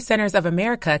 Recovery Centers of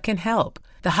America can help.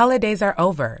 The holidays are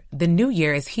over, the new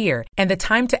year is here, and the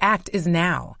time to act is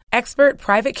now. Expert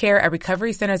private care at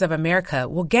Recovery Centers of America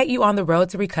will get you on the road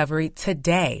to recovery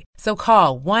today. So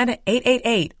call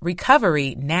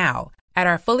 1-888-RECOVERY now. At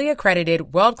our fully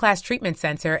accredited world-class treatment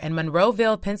center in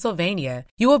Monroeville, Pennsylvania,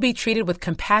 you will be treated with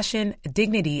compassion,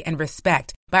 dignity, and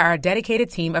respect by our dedicated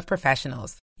team of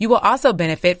professionals. You will also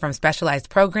benefit from specialized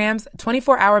programs,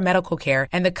 24-hour medical care,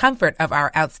 and the comfort of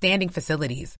our outstanding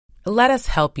facilities. Let us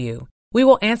help you. We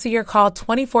will answer your call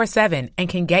 24/7 and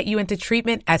can get you into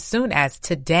treatment as soon as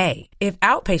today. If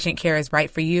outpatient care is right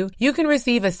for you, you can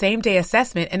receive a same-day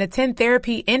assessment and attend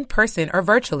therapy in person or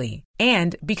virtually.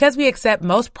 And because we accept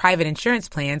most private insurance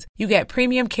plans, you get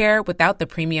premium care without the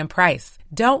premium price.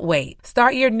 Don't wait.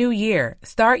 Start your new year.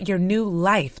 Start your new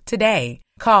life today.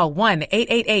 Call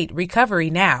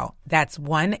 1-888-RECOVERY now. That's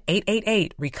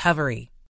 1-888-RECOVERY.